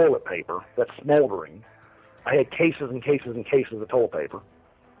burning toilet paper that's smoldering. I had cases and cases and cases of toilet paper.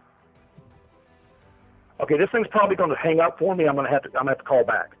 Okay, this thing's probably going to hang up for me. I'm going to have to call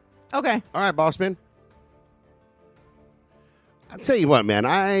back. Okay. All right, boss man. I'll tell you what, man.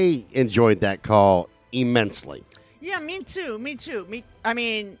 I enjoyed that call immensely. Yeah, me too. I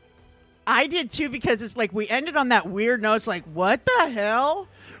mean, I did too, because it's like we ended on that weird note. It's like, what the hell?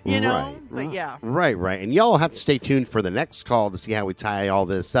 You know? But yeah. Right. And y'all have to stay tuned for the next call to see how we tie all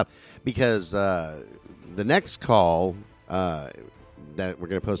this up, because the next call that we're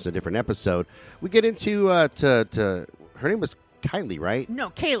going to post in a different episode, we get into to her name was Kylie, right?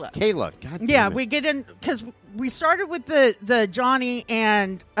 No, Kayla. God damn Yeah, it. we get in because we started with the Johnny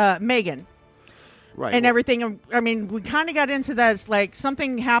and Megan. Right. And everything. I mean, we kind of got into that. It's like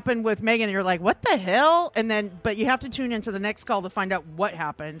something happened with Megan, and you're like, what the hell? And then, but you have to tune into the next call to find out what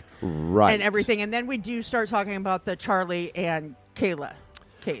happened. Right. And everything. And then we do start talking about the Charlie and Kayla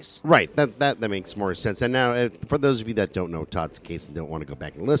case. Right. That makes more sense. And now, for those of you that don't know Todd's case and don't want to go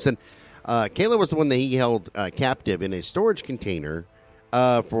back and listen, Kayla was the one that he held captive in a storage container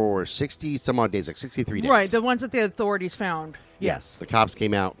for 60 some odd days, like 63 days. Right. The ones that the authorities found. Yes. The cops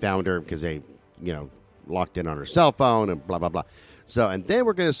came out, found her because they, locked in on her cell phone and blah, blah, blah. So, and then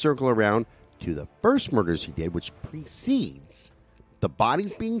we're going to circle around to the first murders he did, which precedes the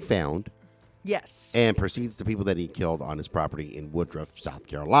bodies being found. Yes. And precedes the people that he killed on his property in Woodruff, South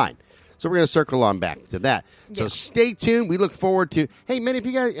Carolina. So we're going to circle on back to that. So stay tuned. We look forward to, hey, man, if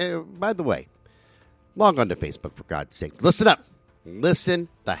you guys, by the way, log on to Facebook, for God's sake. Listen up. Listen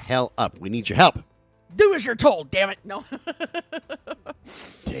the hell up. We need your help. Do as you're told, damn it. No.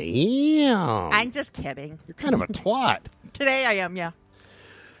 Damn. I'm just kidding. You're kind of a twat. Today I am, yeah.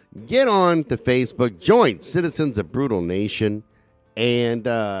 Get on to Facebook. Join Citizens of Brutal Nation. And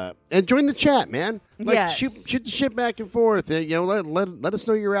join the chat, man. Yes. Shoot the shit back and forth. Let us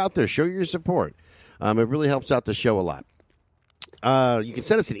know you're out there. Show your support. It really helps out the show a lot. You can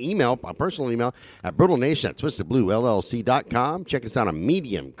send us an email, a personal email, at brutalnation@twistedbluellc.com. Check us out on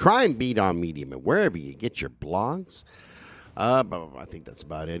Medium, Crime Beat on Medium, and wherever you get your blogs. I think that's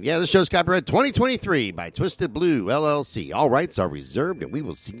about it. Yeah, the show's copyright 2023 by Twisted Blue LLC. All rights are reserved, and we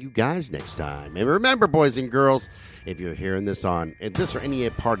will see you guys next time. And remember, boys and girls, if you're hearing this or any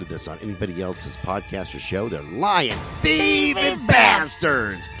part of this on anybody else's podcast or show, they're lying, thieving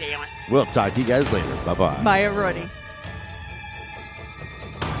bastards. Damn it. We'll talk to you guys later. Bye-bye. Bye, everybody.